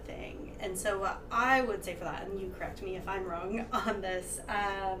do the thing. And so what I would say for that, and you correct me if I'm wrong on this,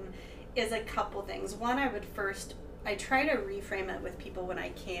 is a couple things. One, I try to reframe it with people when I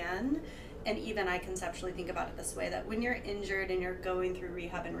can. And even I conceptually think about it this way, that when you're injured and you're going through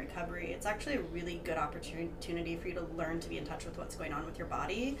rehab and recovery, it's actually a really good opportunity for you to learn to be in touch with what's going on with your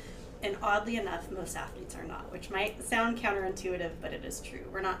body. And oddly enough, most athletes are not, which might sound counterintuitive, but it is true.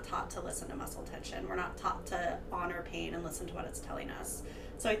 We're not taught to listen to muscle tension. We're not taught to honor pain and listen to what it's telling us.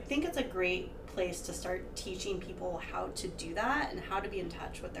 So I think it's a great place to start teaching people how to do that and how to be in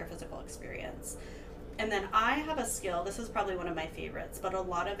touch with their physical experience. And then I have a skill, this is probably one of my favorites, but a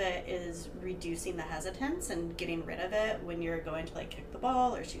lot of it is reducing the hesitance and getting rid of it when you're going to like kick the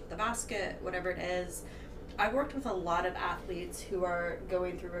ball or shoot the basket, whatever it is. I've worked with a lot of athletes who are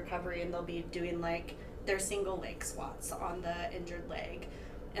going through recovery, and they'll be doing like their single leg squats on the injured leg.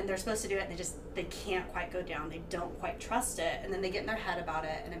 And they're supposed to do it, and they can't quite go down. They don't quite trust it, and then they get in their head about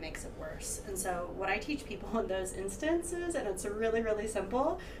it, and it makes it worse. And so what I teach people in those instances, and it's really, really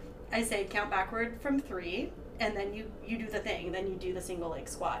simple, I say count backward from 3, and then you do the thing. Then you do the single leg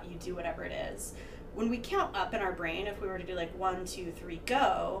squat. You do whatever it is. When we count up in our brain, if we were to do like 1, 2, 3,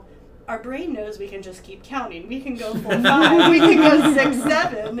 go, our brain knows we can just keep counting. We can go full 5. We can go 6,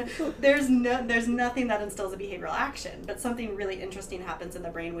 7. There's nothing that instills a behavioral action. But something really interesting happens in the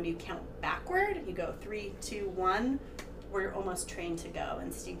brain when you count backward. You go 3, 2, 1. we're almost trained to go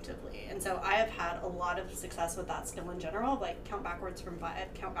instinctively. And so I have had a lot of success with that skill in general, like count backwards from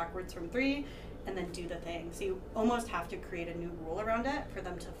 5, count backwards from 3, and then do the thing. So you almost have to create a new rule around it for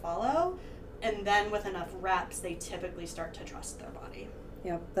them to follow. And then with enough reps, they typically start to trust their body.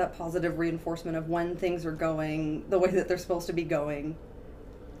 Yep, that positive reinforcement of when things are going the way that they're supposed to be going.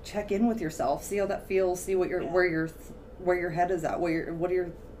 Check in with yourself, see how that feels, see what your where your head is at, what are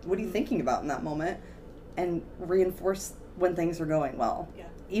you thinking about in that moment, and reinforce when things are going well. Yeah.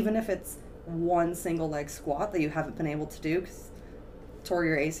 Even if it's one single leg squat that you haven't been able to do because tore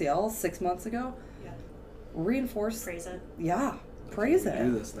your ACL 6 months ago. Yeah. Reinforce. Praise it. Yeah. Praise it.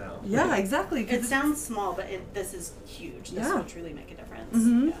 Do this now. Yeah, exactly. It sounds small, but this is huge. This will truly make a difference.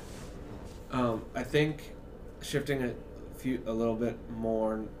 Mm-hmm. Yeah. I think shifting a little bit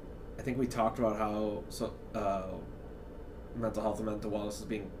more, I think we talked about how mental health and mental wellness is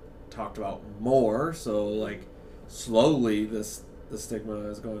being talked about more. So like slowly the stigma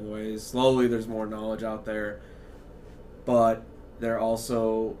is going away. Slowly there's more knowledge out there, but there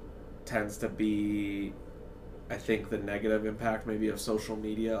also tends to be, I think, the negative impact maybe of social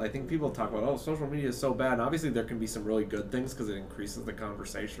media. I think people talk about, social media is so bad. And obviously there can be some really good things because it increases the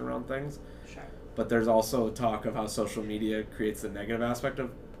conversation around things. Sure. But there's also talk of how social media creates the negative aspect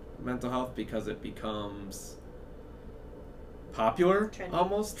of mental health because it becomes popular,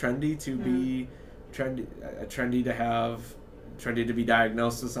 almost trendy to be trendy to be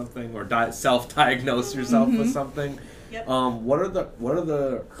diagnosed with something or self-diagnose yourself with something. Yep. What are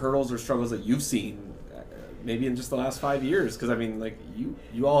the hurdles or struggles that you've seen maybe in just the last 5 years? Because I mean, like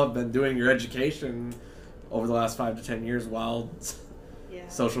you all have been doing your education over the last 5 to 10 years while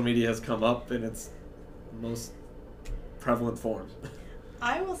social media has come up in its most prevalent form.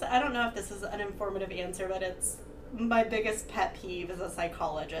 I will say, I don't know if this is an informative answer, but it's my biggest pet peeve as a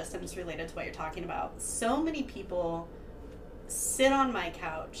psychologist, and it's related to what you're talking about. So many people sit on my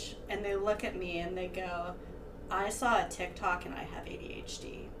couch and they look at me and they go, I saw a TikTok and I have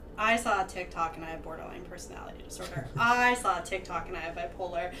ADHD. I saw a TikTok and I have borderline personality disorder. I saw a TikTok and I have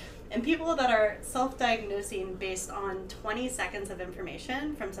bipolar. And people that are self-diagnosing based on 20 seconds of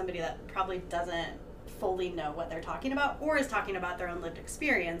information from somebody that probably doesn't fully know what they're talking about or is talking about their own lived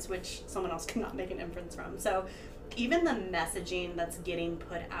experience, which someone else cannot make an inference from. So even the messaging that's getting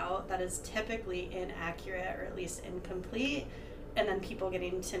put out that is typically inaccurate or at least incomplete, and then people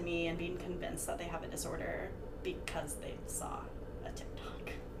getting to me and being convinced that they have a disorder because they saw a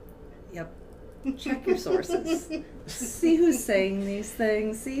TikTok. Yep. Check your sources. See who's saying these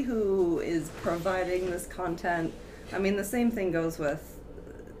things. See who is providing this content. I mean, the same thing goes with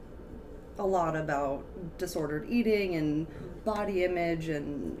a lot about disordered eating and body image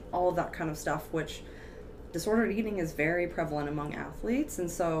and all of that kind of stuff, which disordered eating is very prevalent among athletes. And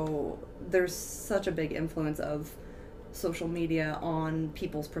so there's such a big influence of social media on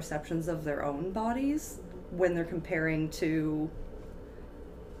people's perceptions of their own bodies when they're comparing to,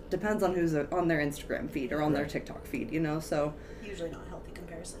 depends on who's on their Instagram feed or on their TikTok feed, you know, so. Usually not healthy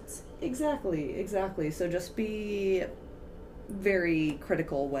comparisons. Exactly. So just be very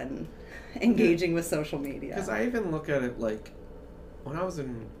critical when engaging with social media. Because I even look at it like, when I was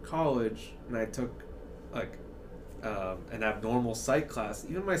in college and I took like an abnormal psych class,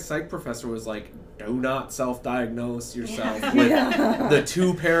 even my psych professor was like, do not self-diagnose yourself with the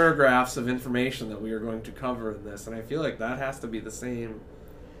 2 paragraphs of information that we are going to cover in this. And I feel like that has to be the same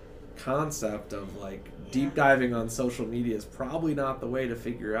concept of like deep diving on social media is probably not the way to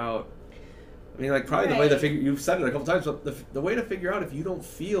figure out. I mean, like probably the way to figure, you've said it a couple times, but the way to figure out if you don't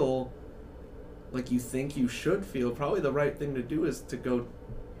feel like you think you should feel, probably the right thing to do is to go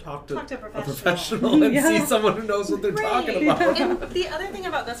talk to a professional and see someone who knows what they're talking about. And the other thing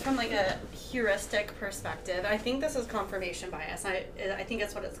about this from like a heuristic perspective, I think this is confirmation bias. I think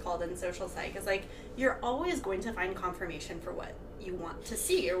it's what it's called in social psych, is like you're always going to find confirmation for what you want to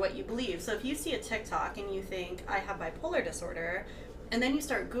see or what you believe. So if you see a TikTok and you think, I have bipolar disorder, and then you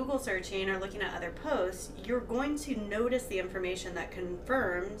start Google searching or looking at other posts, you're going to notice the information that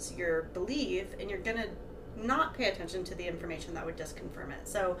confirms your belief, and you're going to not pay attention to the information that would disconfirm it.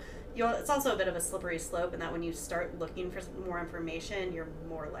 So it's also a bit of a slippery slope in that when you start looking for more information, you're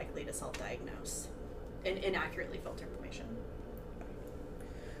more likely to self-diagnose and inaccurately filter information.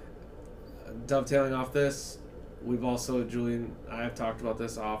 Dovetailing off this, we've also, Julian and I have talked about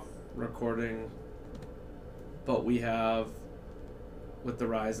this off recording, but we have, with the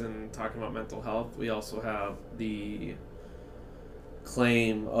rise in talking about mental health, we also have the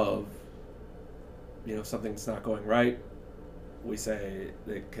claim of, you know, if something's not going right, we say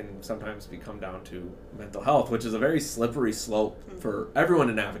it can sometimes come down to mental health, which is a very slippery slope for everyone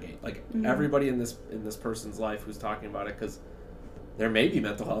to navigate. Like everybody in this person's life who's talking about it, because there may be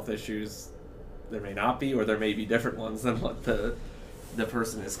mental health issues, there may not be, or there may be different ones than what the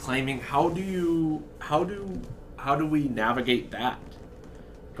person is claiming. How do we navigate that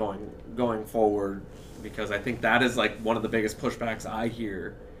going forward? Because I think that is like one of the biggest pushbacks I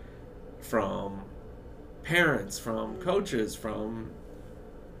hear from parents, from coaches, from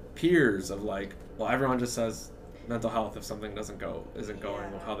peers, of like, well, everyone just says mental health if something isn't going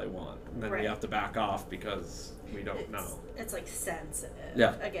how they want, and then we have to back off because we don't know. It's like sensitive.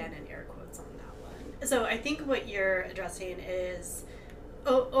 Yeah. Again, in air quotes on that one. So I think what you're addressing is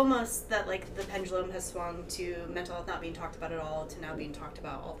almost that like the pendulum has swung to mental health not being talked about at all to now being talked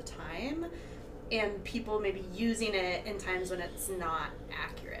about all the time, and people maybe using it in times when it's not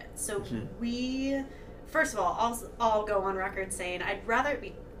accurate. So we, first of all, I'll go on record saying I'd rather it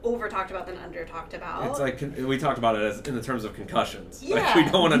be over talked about than under talked about. It's like we talked about it as in the terms of concussions. Yeah. Like we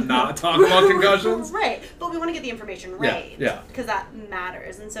don't want to not talk about concussions. Right. But we want to get the information right. Yeah. Because that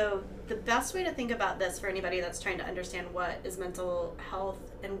matters. And so the best way to think about this for anybody that's trying to understand what is mental health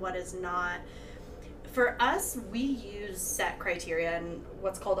and what is not, for us, we use set criteria and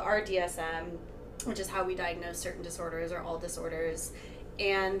what's called our DSM, which is how we diagnose certain disorders or all disorders.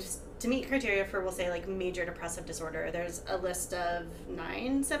 And to meet criteria for, we'll say, like major depressive disorder, there's a list of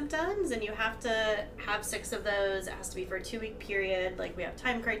 9 symptoms, and you have to have 6 of those. It has to be for a 2-week period. Like, we have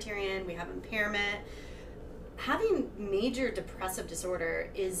time criterion, we have impairment. Having major depressive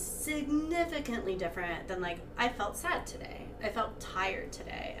disorder is significantly different than, like, I felt sad today. I felt tired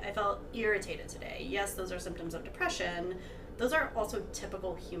today. I felt irritated today. Yes, those are symptoms of depression. Those are also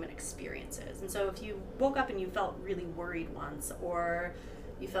typical human experiences. And so if you woke up and you felt really worried once, or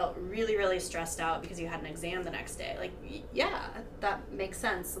you felt really, really stressed out because you had an exam the next day, like, yeah, that makes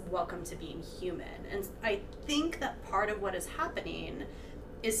sense. Welcome to being human. And I think that part of what is happening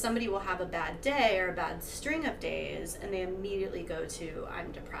is somebody will have a bad day or a bad string of days, and they immediately go to,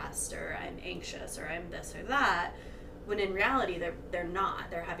 I'm depressed, or I'm anxious, or I'm this or that, when in reality they're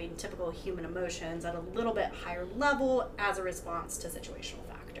not. They're having typical human emotions at a little bit higher level as a response to situational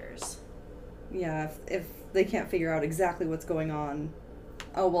factors. Yeah, if they can't figure out exactly what's going on,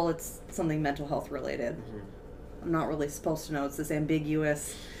 oh, well, it's something mental health related. I'm not really supposed to know. It's this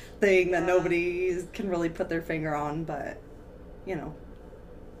ambiguous thing that nobody can really put their finger on, but, you know,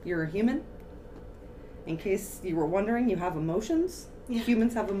 you're a human. In case you were wondering, you have emotions. Yeah.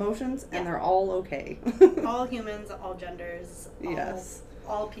 Humans have emotions, and they're all okay. All humans, all genders,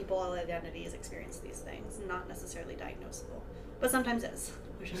 all people, all identities experience these things, not necessarily diagnosable, but sometimes is,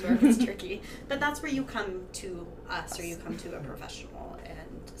 which is where it gets tricky. But that's where you come to us, or you come to a professional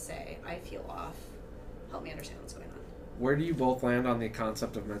and say, I feel off, help me understand what's going on. Where do you both land on the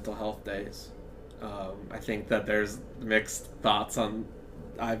concept of mental health days? I think that there's mixed thoughts on,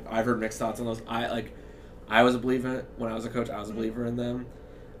 I've heard mixed thoughts on those. I was a believer when I was a coach. I was a believer in them.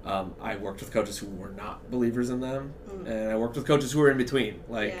 I worked with coaches who were not believers in them, and I worked with coaches who were in between.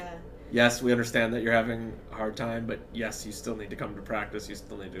 Yes, we understand that you're having a hard time, but yes, you still need to come to practice. You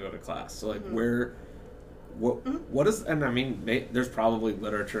still need to go to class. So, like, what is? And I mean, there's probably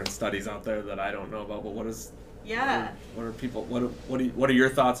literature and studies out there that I don't know about. But what is? Yeah. What are people? What are your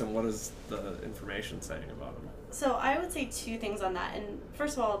thoughts, and what is the information saying about them? So I would say 2 things on that. And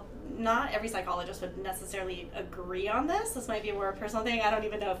first of all, not every psychologist would necessarily agree on this. This might be a more personal thing. I don't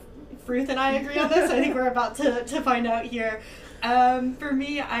even know if Ruth and I agree on this. I think we're about to find out here. For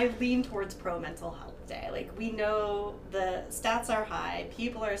me, I lean towards pro mental health day. Like, we know the stats are high.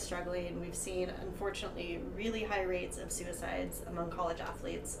 People are struggling. We've seen, unfortunately, really high rates of suicides among college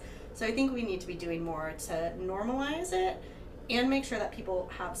athletes. So I think we need to be doing more to normalize it and make sure that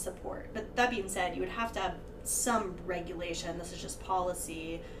people have support. But that being said, you would have to have some regulation. This is just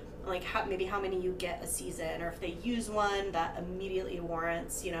policy, like maybe how many you get a season, or if they use one, that immediately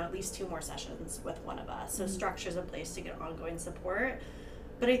warrants, at least 2 more sessions with one of us. So structures in place to get ongoing support.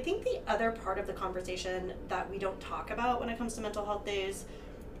 But I think the other part of the conversation that we don't talk about when it comes to mental health days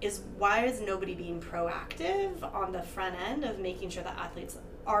is, why is nobody being proactive on the front end of making sure that athletes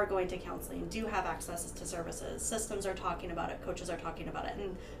are going to counseling, do have access to services, systems are talking about it, coaches are talking about it,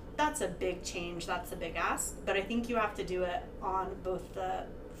 and that's a big change, that's a big ask. But I think you have to do it on both the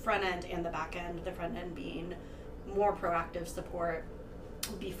front end and the back end, the front end being more proactive support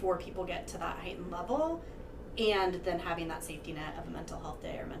before people get to that heightened level, and then having that safety net of a mental health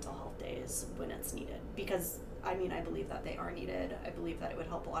day or mental health days when it's needed. Because, I mean, I believe that they are needed. I believe that it would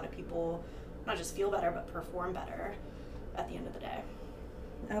help a lot of people not just feel better, but perform better at the end of the day.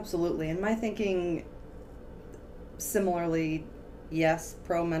 Absolutely. And my thinking Similarly, yes,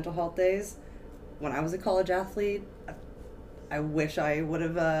 pro mental health days. When I was a college athlete, I wish I would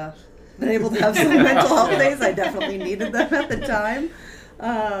have been able to have some mental health days. I definitely needed them at the time.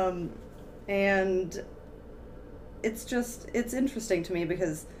 And it's interesting to me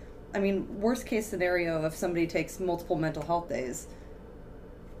because, I mean, worst case scenario, if somebody takes multiple mental health days,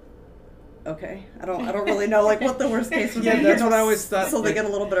 okay, I don't really know like what the worst case would be. Yeah, that's what I always thought. So they get a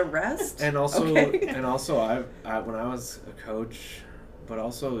little bit of rest. And also, okay. I when I was a coach, but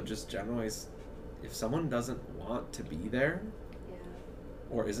also just generally, if someone doesn't want to be there,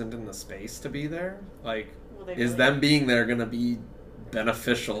 or isn't in the space to be there, like, is them being there gonna be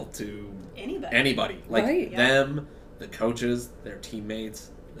beneficial to anybody? Like right. them, the coaches, their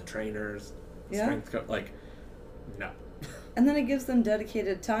teammates, the trainers, strength like, no. And then it gives them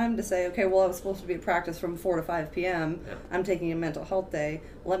dedicated time to say, okay, well, I was supposed to be at practice from 4 to 5 p.m. Yeah. I'm taking a mental health day.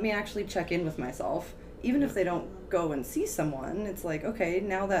 Let me actually check in with myself. Even if they don't go and see someone, it's like, okay,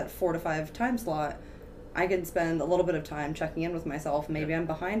 now that 4 to 5 time slot, I can spend a little bit of time checking in with myself. Maybe I'm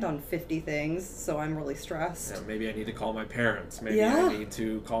behind on 50 things, so I'm really stressed. Yeah, maybe I need to call my parents. Maybe I need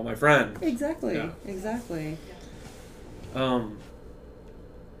to call my friend. Exactly. Yeah. Exactly.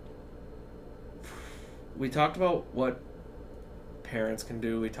 We talked about what parents can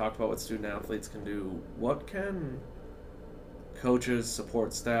do. We talked about what student athletes can do. What can coaches,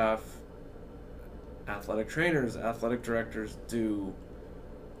 support staff, athletic trainers, athletic directors do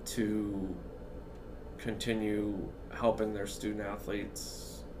to continue helping their student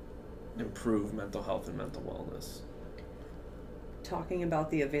athletes improve mental health and mental wellness? Talking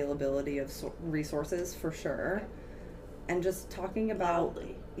about the availability of resources for sure. And just talking about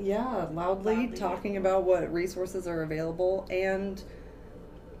loudly talking about what resources are available, and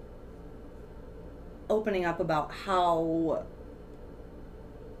opening up about how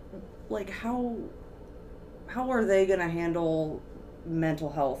are they going to handle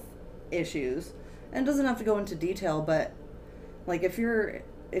mental health issues. And it doesn't have to go into detail, but like if you're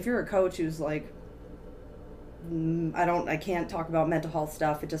a coach who's like, I can't talk about mental health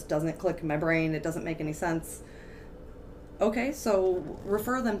stuff, it just doesn't click in my brain, it doesn't make any sense. Okay, so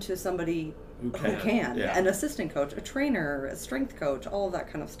refer them to somebody who can. Yeah. An assistant coach, a trainer, a strength coach, all of that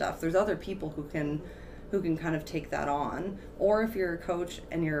kind of stuff. There's other people who can kind of take that on. Or if you're a coach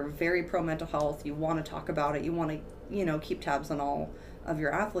and you're very pro mental health, you want to talk about it, you want to, keep tabs on all of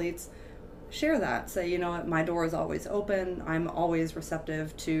your athletes, share that. Say, you know what, my door is always open. I'm always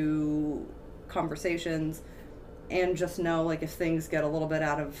receptive to conversations, and just know, like, if things get a little bit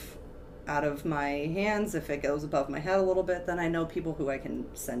out of my hands, if it goes above my head a little bit, then I know people who I can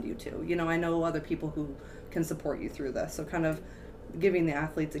send you to. I know other people who can support you through this. So kind of giving the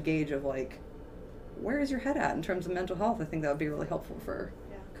athletes a gauge of like, where is your head at in terms of mental health? I think that would be really helpful for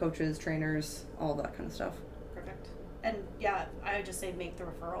coaches, trainers, all that kind of stuff. Perfect. And I would just say make the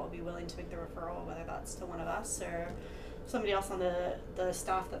referral, be willing to make the referral, whether that's to one of us or somebody else on the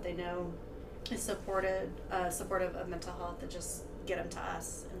staff that they know is supportive of mental health, to just get them to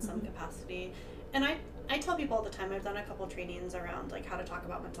us in some capacity. And I tell people all the time, I've done a couple trainings around like how to talk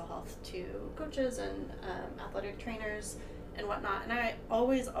about mental health to coaches and athletic trainers and whatnot. And I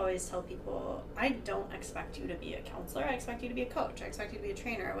always tell people, I don't expect you to be a counselor. I expect you to be a coach. I expect you to be a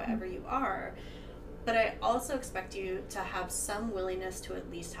trainer, whatever you are. But I also expect you to have some willingness to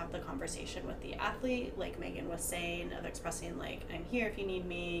at least have the conversation with the athlete, like Megan was saying, of expressing like, I'm here if you need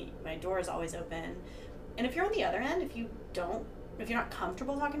me, my door is always open. And if you're on the other end, if you're not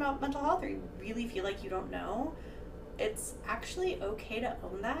comfortable talking about mental health, or you really feel like you don't know, it's actually okay to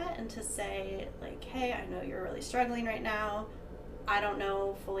own that and to say like, hey, I know you're really struggling right now. I don't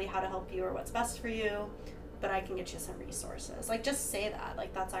know fully how to help you or what's best for you, but I can get you some resources. Like, just say that.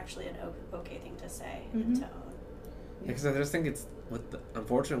 Like, that's actually an okay thing to say and to own. Yeah, because I just think it's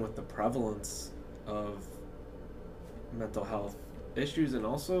unfortunate with the prevalence of mental health issues, and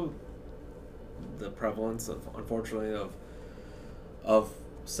also the prevalence of, unfortunately, of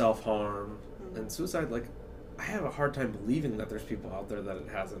self-harm and suicide. Like, I have a hard time believing that there's people out there that it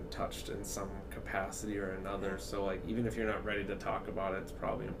hasn't touched in some capacity or another. So, like, even if you're not ready to talk about it, it's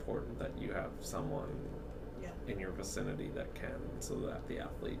probably important that you have someone in your vicinity that can, so that the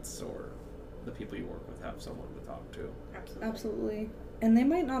athletes or the people you work with have someone to talk to. Absolutely. And they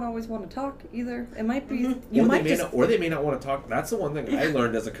might not always want to talk either. It might be or they may not want to talk. That's the one thing I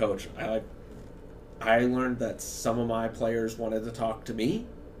learned as a coach. I learned that some of my players wanted to talk to me,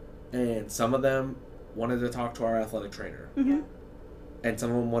 and some of them wanted to talk to our athletic trainer. And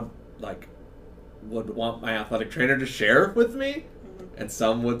some of them would want my athletic trainer to share with me, and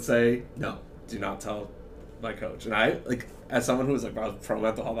some would say, no, do not tell my coach. And I, like, as someone who was like pro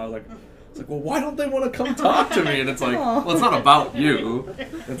mental health, I was like, It's like, well, why don't they want to come talk to me? And it's like, well, it's not about you.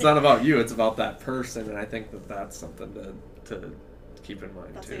 It's not about you. It's about that person. And I think that that's something to keep in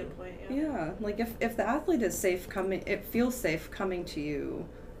mind, That's too. a good point, Yeah, like if the athlete is safe coming, it feels safe coming to you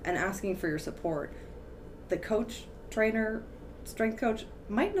and asking for your support, the coach, trainer, strength coach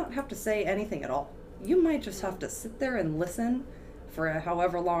might not have to say anything at all. You might just have to sit there and listen for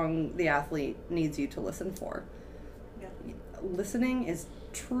however long the athlete needs you to listen for. Yeah. Listening is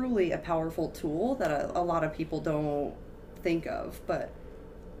truly a powerful tool that a lot of people don't think of, but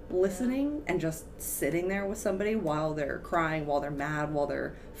listening and just sitting there with somebody while they're crying, while they're mad, while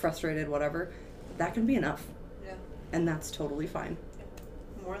they're frustrated, whatever, that can be enough. Yeah. And that's totally fine.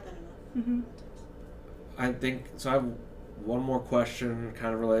 More than enough. Mm-hmm. I think, so I have one more question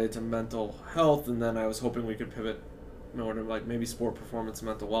kind of related to mental health, and then I was hoping we could pivot more to like maybe sport performance and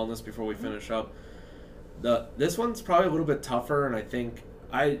mental wellness before we finish up. This one's probably a little bit tougher, and I think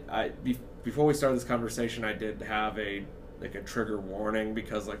before we started this conversation, I did have a trigger warning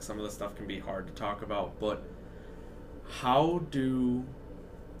because like some of the stuff can be hard to talk about. But how do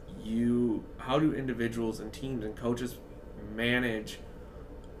individuals and teams and coaches manage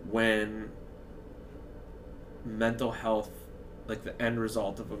when mental health, like the end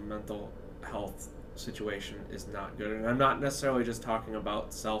result of a mental health situation, is not good? And I'm not necessarily just talking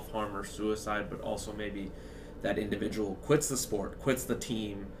about self-harm or suicide, but also maybe that individual quits the sport, quits the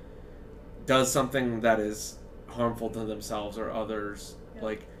team, does something that is harmful to themselves or others. Yeah.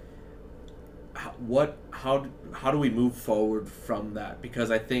 Like how do we move forward from that?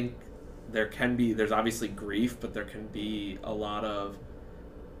 Because I think there's obviously grief, but there can be a lot of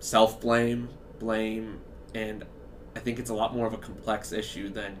blame, and I think it's a lot more of a complex issue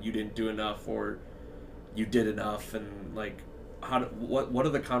than you didn't do enough or you did enough. And like, what are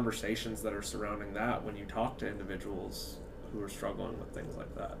the conversations that are surrounding that when you talk to individuals who are struggling with things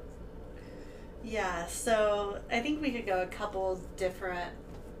like that? Yeah, so I think we could go a couple different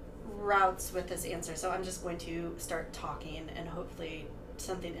routes with this answer. So I'm just going to start talking and hopefully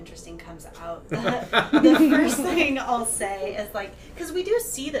something interesting comes out. The first thing I'll say is like, because we do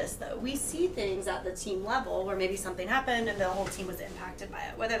see this though, we see things at the team level where maybe something happened and the whole team was impacted by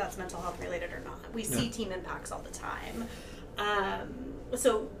it, whether that's mental health related or not. We see team impacts all the time.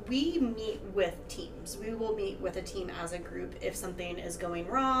 So we meet with teams. We will meet with a team as a group if something is going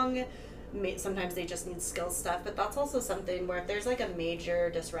wrong. Sometimes they just need skill stuff, but that's also something where if there's like a major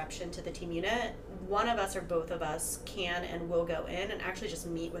disruption to the team unit, one of us or both of us can and will go in and actually just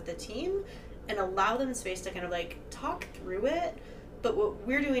meet with the team and allow them space to kind of like talk through it. But what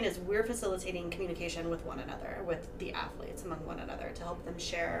we're doing is we're facilitating communication with one another, with the athletes among one another, to help them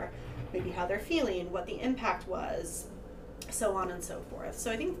share maybe how they're feeling, what the impact was, so on and so forth.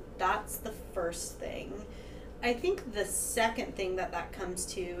 So I think that's the first thing. I think the second thing that comes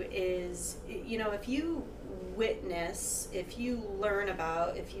to is, you know, if you witness, if you learn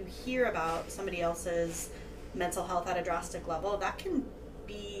about, if you hear about somebody else's mental health at a drastic level, that can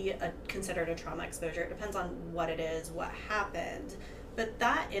be considered a trauma exposure. It depends on what it is, what happened. But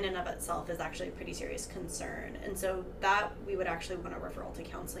that in and of itself is actually a pretty serious concern. And so that we would actually want a referral to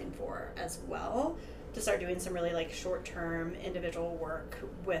counseling for as well, to start doing some really like short-term individual work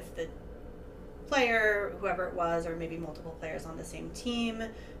with the player, whoever it was, or maybe multiple players on the same team,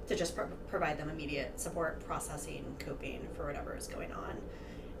 to just provide them immediate support, processing, coping for whatever is going on.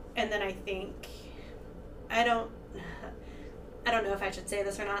 And then I think, I don't know if I should say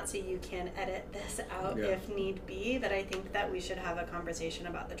this or not, so you can edit this out if need be, but I think that we should have a conversation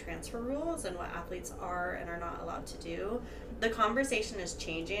about the transfer rules and what athletes are and are not allowed to do. The conversation is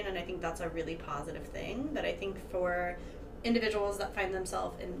changing, and I think that's a really positive thing. But I think for individuals that find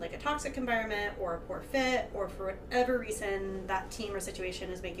themselves in like a toxic environment or a poor fit, or for whatever reason that team or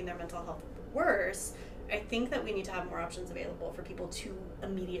situation is making their mental health worse, I think that we need to have more options available for people to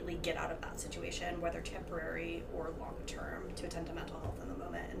immediately get out of that situation, whether temporary or long-term, to attend to mental health in the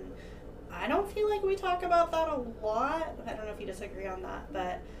moment. And I don't feel like we talk about that a lot. I don't know if you disagree on that,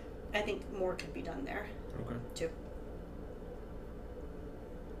 but I think more could be done there too.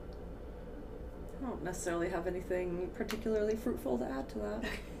 I don't necessarily have anything particularly fruitful to add to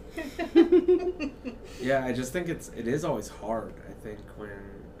that. Yeah, I just think it is always hard. I think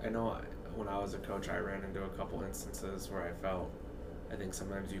when I was a coach, I ran into a couple instances where I think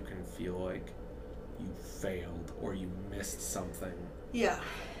sometimes you can feel like you failed or you missed something. Yeah.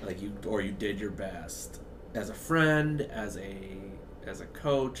 Like you did your best as a friend, as a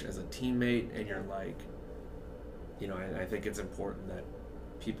coach, as a teammate, and you're like, you know, I think it's important that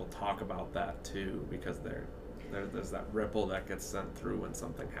people talk about that too, because there's that ripple that gets sent through when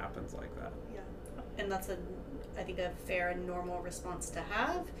something happens like that. Yeah, and that's I think a fair and normal response to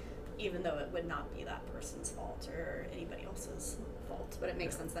have, even though it would not be that person's fault or anybody else's fault. But it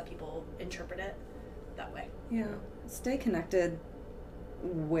makes sense that people interpret it that way. Yeah. Stay connected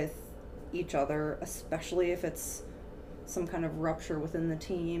with each other, especially if it's some kind of rupture within the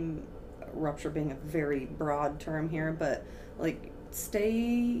team. Rupture being a very broad term here, but like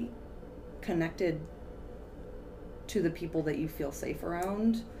stay connected to the people that you feel safe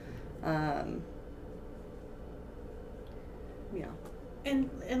around. Yeah.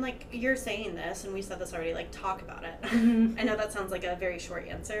 And like you're saying this, and we said this already, like talk about it. Mm-hmm. I know that sounds like a very short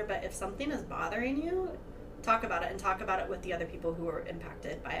answer, but if something is bothering you, talk about it, and talk about it with the other people who are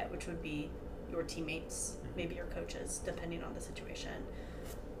impacted by it, which would be your teammates, maybe your coaches, depending on the situation.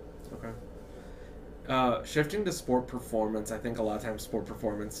 Okay. Shifting to sport performance, I think a lot of times sport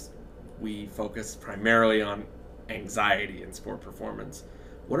performance, we focus primarily on anxiety in sport performance.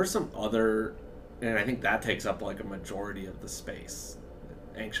 What are some other, and I think that takes up like a majority of the space,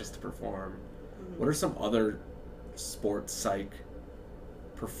 anxious to perform. Mm-hmm. What are some other sports psych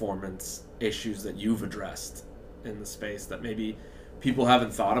performance issues that you've addressed in the space that maybe people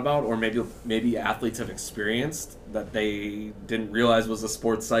haven't thought about, or maybe athletes have experienced that they didn't realize was a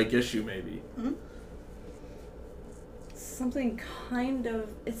sports psych issue maybe? Mm-hmm. Something kind of,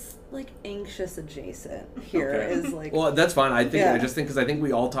 it's like anxious adjacent here. Okay. Is like, well, that's fine. I just think because I think we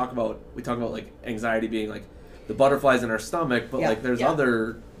talk about like anxiety being like the butterflies in our stomach, but like there's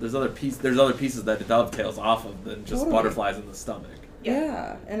other pieces that it dovetails off of than just butterflies in the stomach.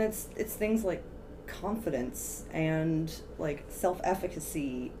 Yeah, and it's things like confidence and like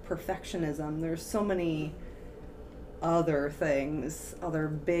self-efficacy, perfectionism. There's so many other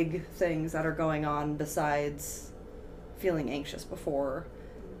big things that are going on besides feeling anxious before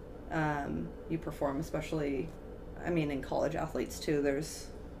you perform, especially, I mean, in college athletes too.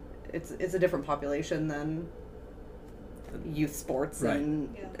 It's a different population than youth sports, right.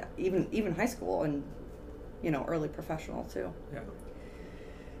 And even high school and early professional too.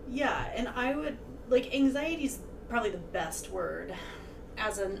 Yeah, and I would like anxiety's probably the best word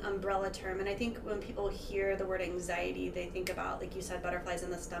as an umbrella term, and I think when people hear the word anxiety, they think about, like you said, butterflies in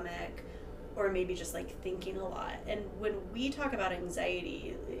the stomach, or maybe just like thinking a lot. And when we talk about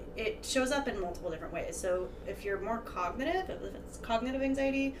anxiety, it shows up in multiple different ways. So if you're more cognitive, if it's cognitive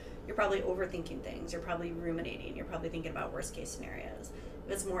anxiety, you're probably overthinking things, you're probably ruminating, you're probably thinking about worst case scenarios.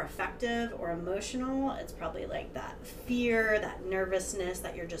 If it's more affective or emotional, it's probably like that fear, that nervousness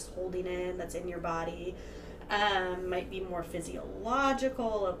that you're just holding in, that's in your body. Might be more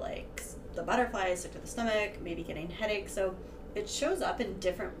physiological, of like the butterflies stick to the stomach, maybe getting headaches. So it shows up in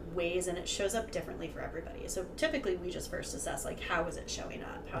different ways, and it shows up differently for everybody. So typically we just first assess, like, how is it showing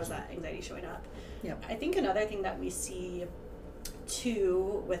up? How is that anxiety showing up? Yep. I think another thing that we see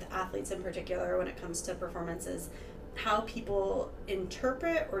too with athletes in particular when it comes to performance is how people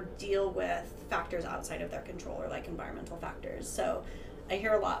interpret or deal with factors outside of their control, or like environmental factors. So I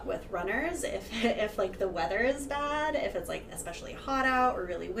hear a lot with runners, if like the weather is bad, if it's like especially hot out or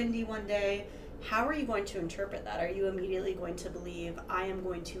really windy one day, how are you going to interpret that? Are you immediately going to believe, I am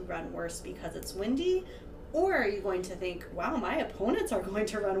going to run worse because it's windy? Or are you going to think, wow, my opponents are going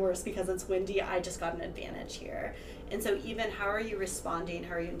to run worse because it's windy, I just got an advantage here? And so even how are you responding,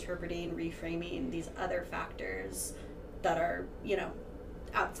 how are you interpreting, reframing these other factors that are,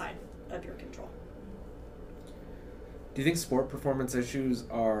 outside of your control? Do you think sport performance issues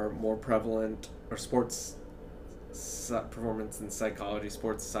are more prevalent, or sports performance and psychology,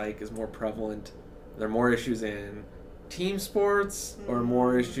 sports psych is more prevalent? Are there more issues in team sports, or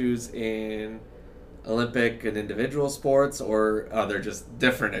more issues in Olympic and individual sports, or are there just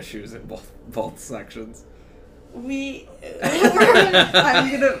different issues in both sections? I'm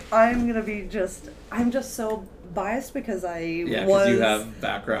just so biased because you have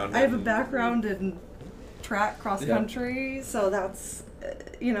background. I have a background in track, cross country, so that's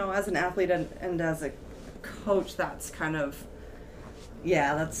as an athlete and as a coach, that's kind of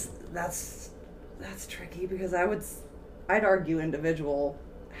that's tricky, because I'd argue individual.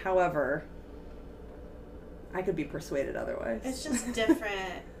 However, I could be persuaded otherwise. It's just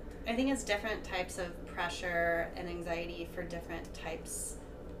different. I think it's different types of pressure and anxiety for different types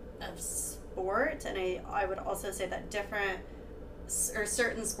of sport, and I would also say that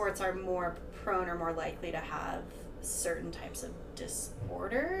certain sports are more prone or more likely to have certain types of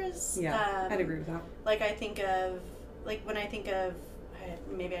disorders. Yeah, I'd agree with that. When I think of,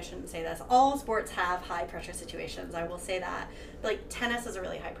 maybe I shouldn't say this, all sports have high pressure situations, I will say that. But like tennis is a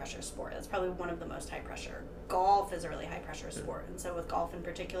really high pressure sport. It's probably one of the most high pressure. Golf is a really high pressure sport. And so with golf in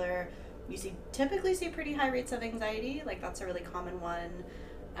particular, you typically see pretty high rates of anxiety. Like that's a really common one.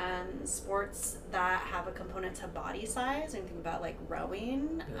 sports that have a component to body size, and think about like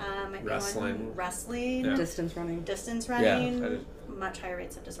rowing, wrestling, Yeah. Distance running. Yeah, much higher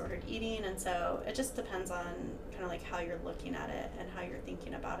rates of disordered eating. And so it just depends on kind of like how you're looking at it and how you're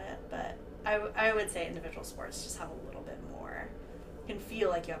thinking about it. But I would say individual sports just have a little bit more, you can feel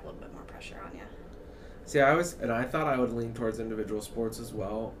like you have a little bit more pressure on you. See, I thought I would lean towards individual sports as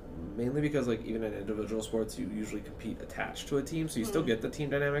well, mainly because like even in individual sports you usually compete attached to a team, so you still get the team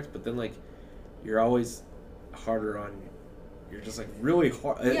dynamics, but then like you're always harder on, you're just like really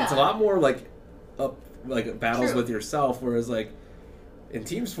hard. Yeah. It's a lot more like battles True. with yourself, whereas like in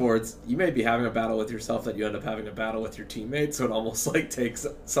team sports you may be having a battle with yourself that you end up having a battle with your teammates, so it almost like takes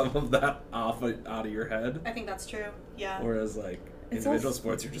some of that out of your head. I think that's true. Yeah. Whereas like It's individual also-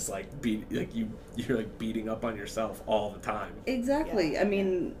 sports, you're just like you're like beating up on yourself all the time. Exactly. Yeah. I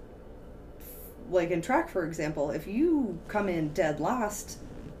mean, like in track, for example, if you come in dead last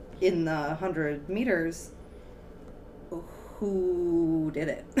in the 100 meters, who did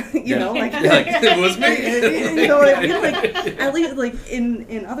it? You know, like, it was me. You know what I mean? Like, at least like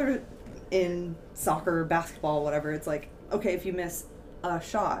in soccer, basketball, whatever, it's like, okay, if you miss a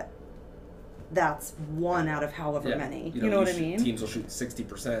shot, that's one out of however many. You know what I mean? Teams will shoot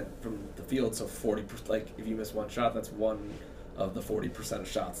 60% from the field, so 40%. Like if you miss one shot, that's one of the 40% of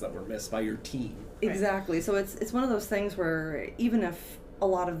shots that were missed by your team. Exactly. So it's one of those things where even if a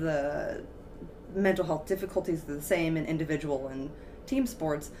lot of the mental health difficulties are the same in individual and team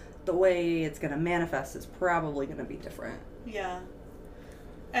sports, the way it's going to manifest is probably going to be different. Yeah.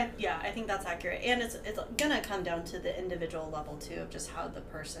 I think that's accurate. And it's going to come down to the individual level, too, of just how the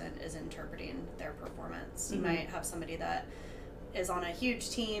person is interpreting their performance. You might have somebody that is on a huge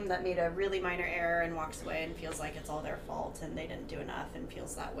team that made a really minor error and walks away and feels like it's all their fault and they didn't do enough and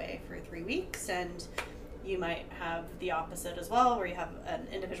feels that way for 3 weeks. And you might have the opposite as well, where you have an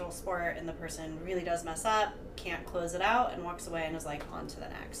individual sport and the person really does mess up, can't close it out, and walks away and is like, on to the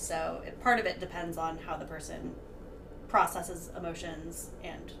next. So part of it depends on how the person processes emotions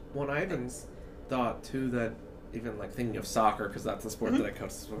and I even thought too that even like thinking of soccer, because that's the sport that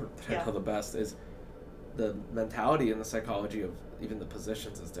I know the best, is the mentality and the psychology of even the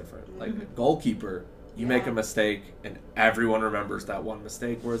positions is different. Like a goalkeeper, you make a mistake and everyone remembers that one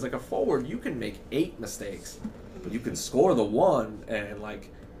mistake, whereas like a forward, you can make 8 mistakes but you can score the one, and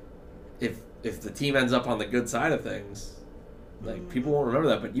like if the team ends up on the good side of things, like people won't remember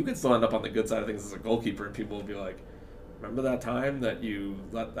that, but you can still end up on the good side of things as a goalkeeper, and people will be like, remember that time that you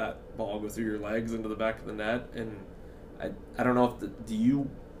let that ball go through your legs into the back of the net? And I don't know if do you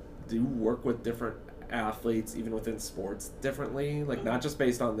work with different athletes even within sports differently, like not just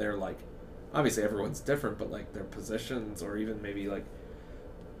based on their, like, obviously everyone's different, but like their positions, or even maybe like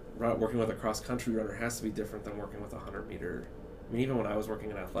working with a cross country runner has to be different than working with a 100-meter. I mean, even when I was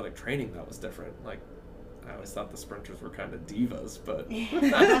working in athletic training, that was different. Like, I always thought the sprinters were kind of divas, but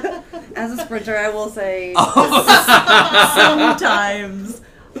As a sprinter, I will say sometimes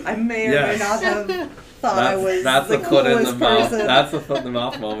I may or may not have thought I was the coolest person. That's a foot in the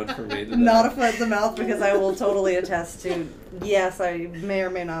mouth moment for me today. Not a foot in the mouth, because I will totally attest to, yes, I may or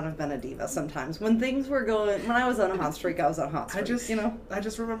may not have been a diva sometimes. When things were going, when I was on a hot streak, I was on a hot streak, you know? I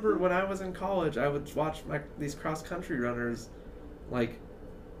just remember when I was in college, I would watch these cross country runners, like,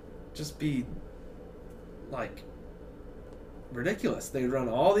 just be like ridiculous. They'd run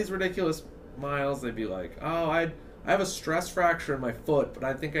all these ridiculous miles. They'd be like, oh, I have a stress fracture in my foot, but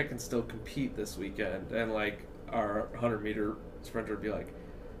I think I can still compete this weekend. And like our 100-meter sprinter would be like,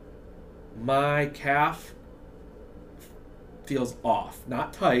 my calf feels off,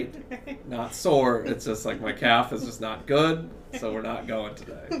 not tight, not sore. It's just like my calf is just not good, so we're not going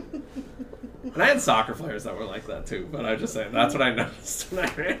today. And I had soccer players that were like that too, but I was just saying, that's what I noticed when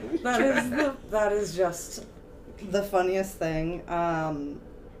I ran. That is just the funniest thing.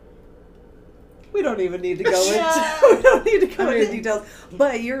 We don't even need to go into details,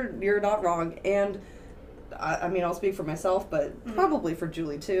 but you're not wrong. And I mean, I'll speak for myself, but probably for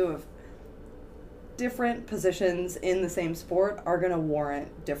Julie too. If different positions in the same sport are going to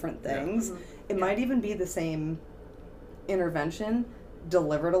warrant different things, it might even be the same intervention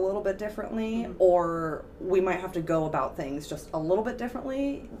delivered a little bit differently, or we might have to go about things just a little bit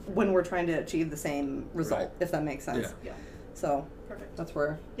differently when we're trying to achieve the same result, if that makes sense. Yeah. So Perfect. that's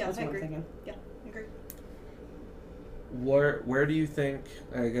where that's I what agree. I'm thinking. Yeah, I agree. Where do you think,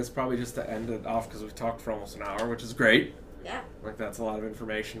 I guess probably just to end it off, because we've talked for almost an hour, which is great. Yeah. Like, that's a lot of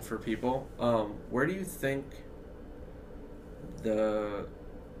information for people. Where do you think the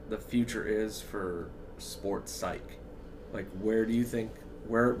future is for sports psych? Like, where do you think,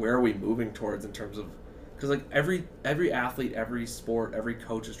 where are we moving towards in terms of, because like every athlete, every sport, every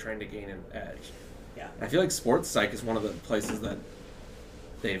coach is trying to gain an edge. Yeah. And I feel like sports psych is one of the places that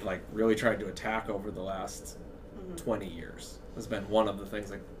they've like really tried to attack over the last 20 years. Has been one of the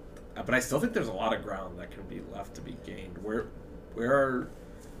things like, but I still think there's a lot of ground that can be left to be gained. Where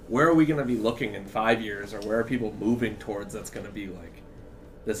are we going to be looking in 5 years, or where are people moving towards that's going to be like,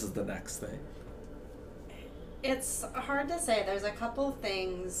 this is the next thing? It's hard to say. There's a couple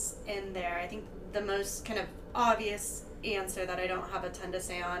things in there. I think the most kind of obvious answer that I don't have a ton to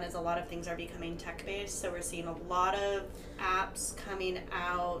say on is a lot of things are becoming tech-based. So we're seeing a lot of apps coming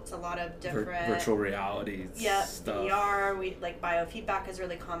out, a lot of different virtual reality stuff. VR, biofeedback is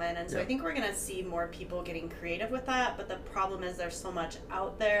really common. And so I think we're going to see more people getting creative with that. But the problem is there's so much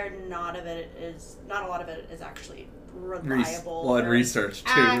out there. Not a lot of it is actually reliable. And research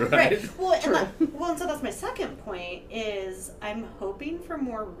too, right? Well, and so that's my second point is I'm hoping for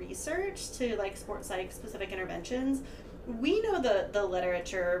more research to like sports psych specific interventions. We know the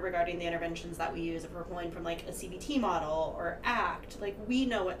literature regarding the interventions that we use if we're pulling from like a CBT model or ACT. Like we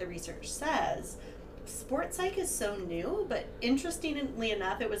know what the research says. Sports psych is so new, but interestingly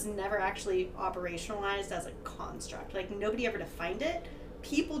enough, it was never actually operationalized as a construct. Like nobody ever defined it.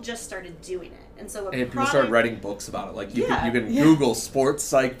 People just started doing it, and so people started writing books about it. Like you can Google sports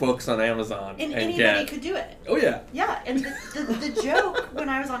psych books on Amazon, and anybody could do it. Oh yeah, yeah. And the joke when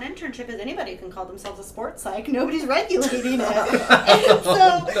I was on internship is anybody can call themselves a sports psych. Nobody's regulating it, and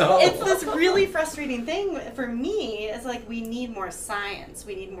so it's this really frustrating thing for me. It's like we need more science,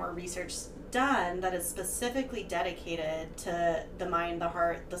 we need more research done that is specifically dedicated to the mind, the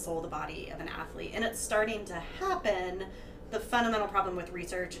heart, the soul, the body of an athlete, and it's starting to happen. The fundamental problem with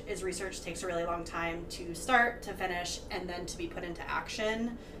research is research takes a really long time to start, to finish, and then to be put into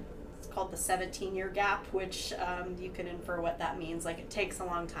action. It's called the 17-year gap, which you can infer what that means. Like it takes a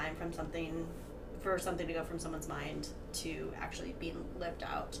long time for something to go from someone's mind to actually being lived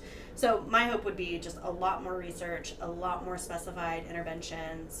out. So my hope would be just a lot more research, a lot more specified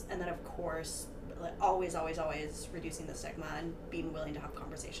interventions, and then of course, always reducing the stigma and being willing to have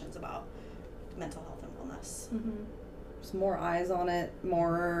conversations about mental health and wellness. Mm-hmm. Just more eyes on it,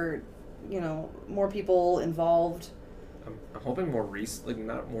 more people involved. I'm hoping more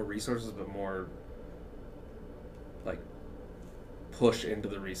not more resources, but more like push into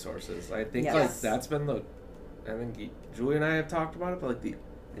the resources. I think like that's been I think Julie and I have talked about it, but like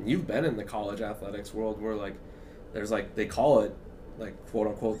and you've been in the college athletics world where like there's like they call it like quote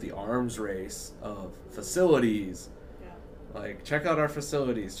unquote the arms race of facilities. Like check out our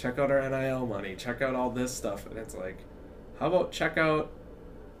facilities, check out our NIL money, check out all this stuff, and it's like, how about check out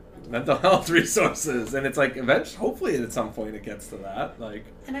mental health resources? And it's like eventually, hopefully at some point it gets to that. Like,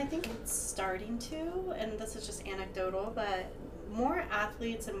 and I think it's starting to, and this is just anecdotal, but more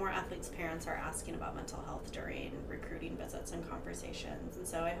athletes and more athletes' parents are asking about mental health during recruiting visits and conversations. And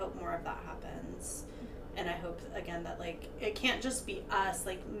so I hope more of that happens. And I hope, again, that like it can't just be us.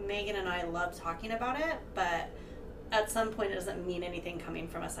 Like Megan and I love talking about it, but at some point it doesn't mean anything coming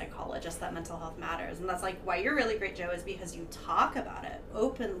from a psychologist that mental health matters. And that's like why you're really great, Joe, is because you talk about it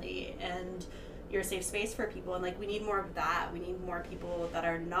openly and you're a safe space for people. And like we need more of that. We need more people that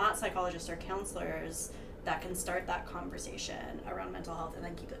are not psychologists or counselors that can start that conversation around mental health and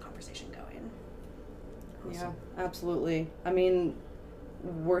then keep the conversation going. Awesome. Yeah, absolutely. I mean,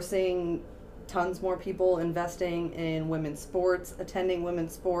 we're seeing tons more people investing in women's sports, attending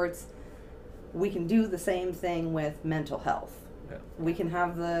women's sports. We can do the same thing with mental health. Yeah. We can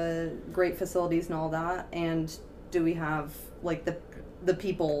have the great facilities and all that, and do we have like the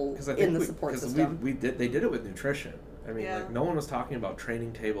people in the support system? They did it with nutrition. I mean, like no one was talking about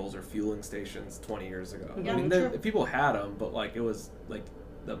training tables or fueling stations 20 years ago. Yeah, I mean, people had them, but like it was like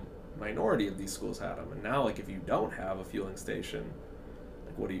the minority of these schools had them, and now like if you don't have a fueling station,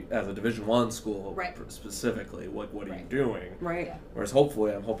 like what do you, as a Division I school specifically, what are you doing? Right. Yeah. Whereas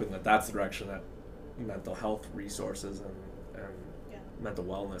hopefully, I'm hoping that that's the direction that mental health resources and mental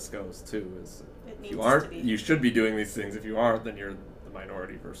wellness goes too. Is if you aren't, you should be doing these things. If you aren't, then you're the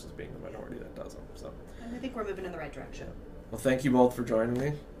minority versus being the minority that doesn't. So. I think we're moving in the right direction. Well, thank you both for joining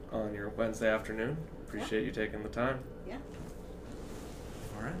me on your Wednesday afternoon. Appreciate you taking the time. Yeah.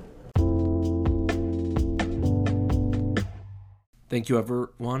 All right. Thank you,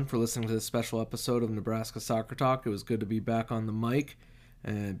 everyone, for listening to this special episode of Nebraska Soccer Talk. It was good to be back on the mic.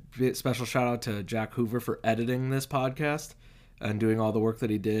 And special shout out to Jack Hoover for editing this podcast and doing all the work that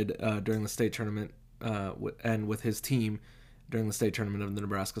he did during the state tournament and with his team during the state tournament of the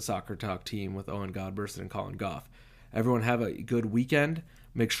Nebraska Soccer Talk team with Owen Godberson and Colin Goff. Everyone have a good weekend.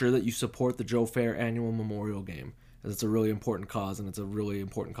 Make sure that you support the Joe Fehr annual memorial game, as it's a really important cause, and it's a really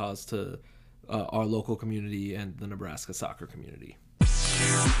important cause to our local community and the Nebraska soccer community.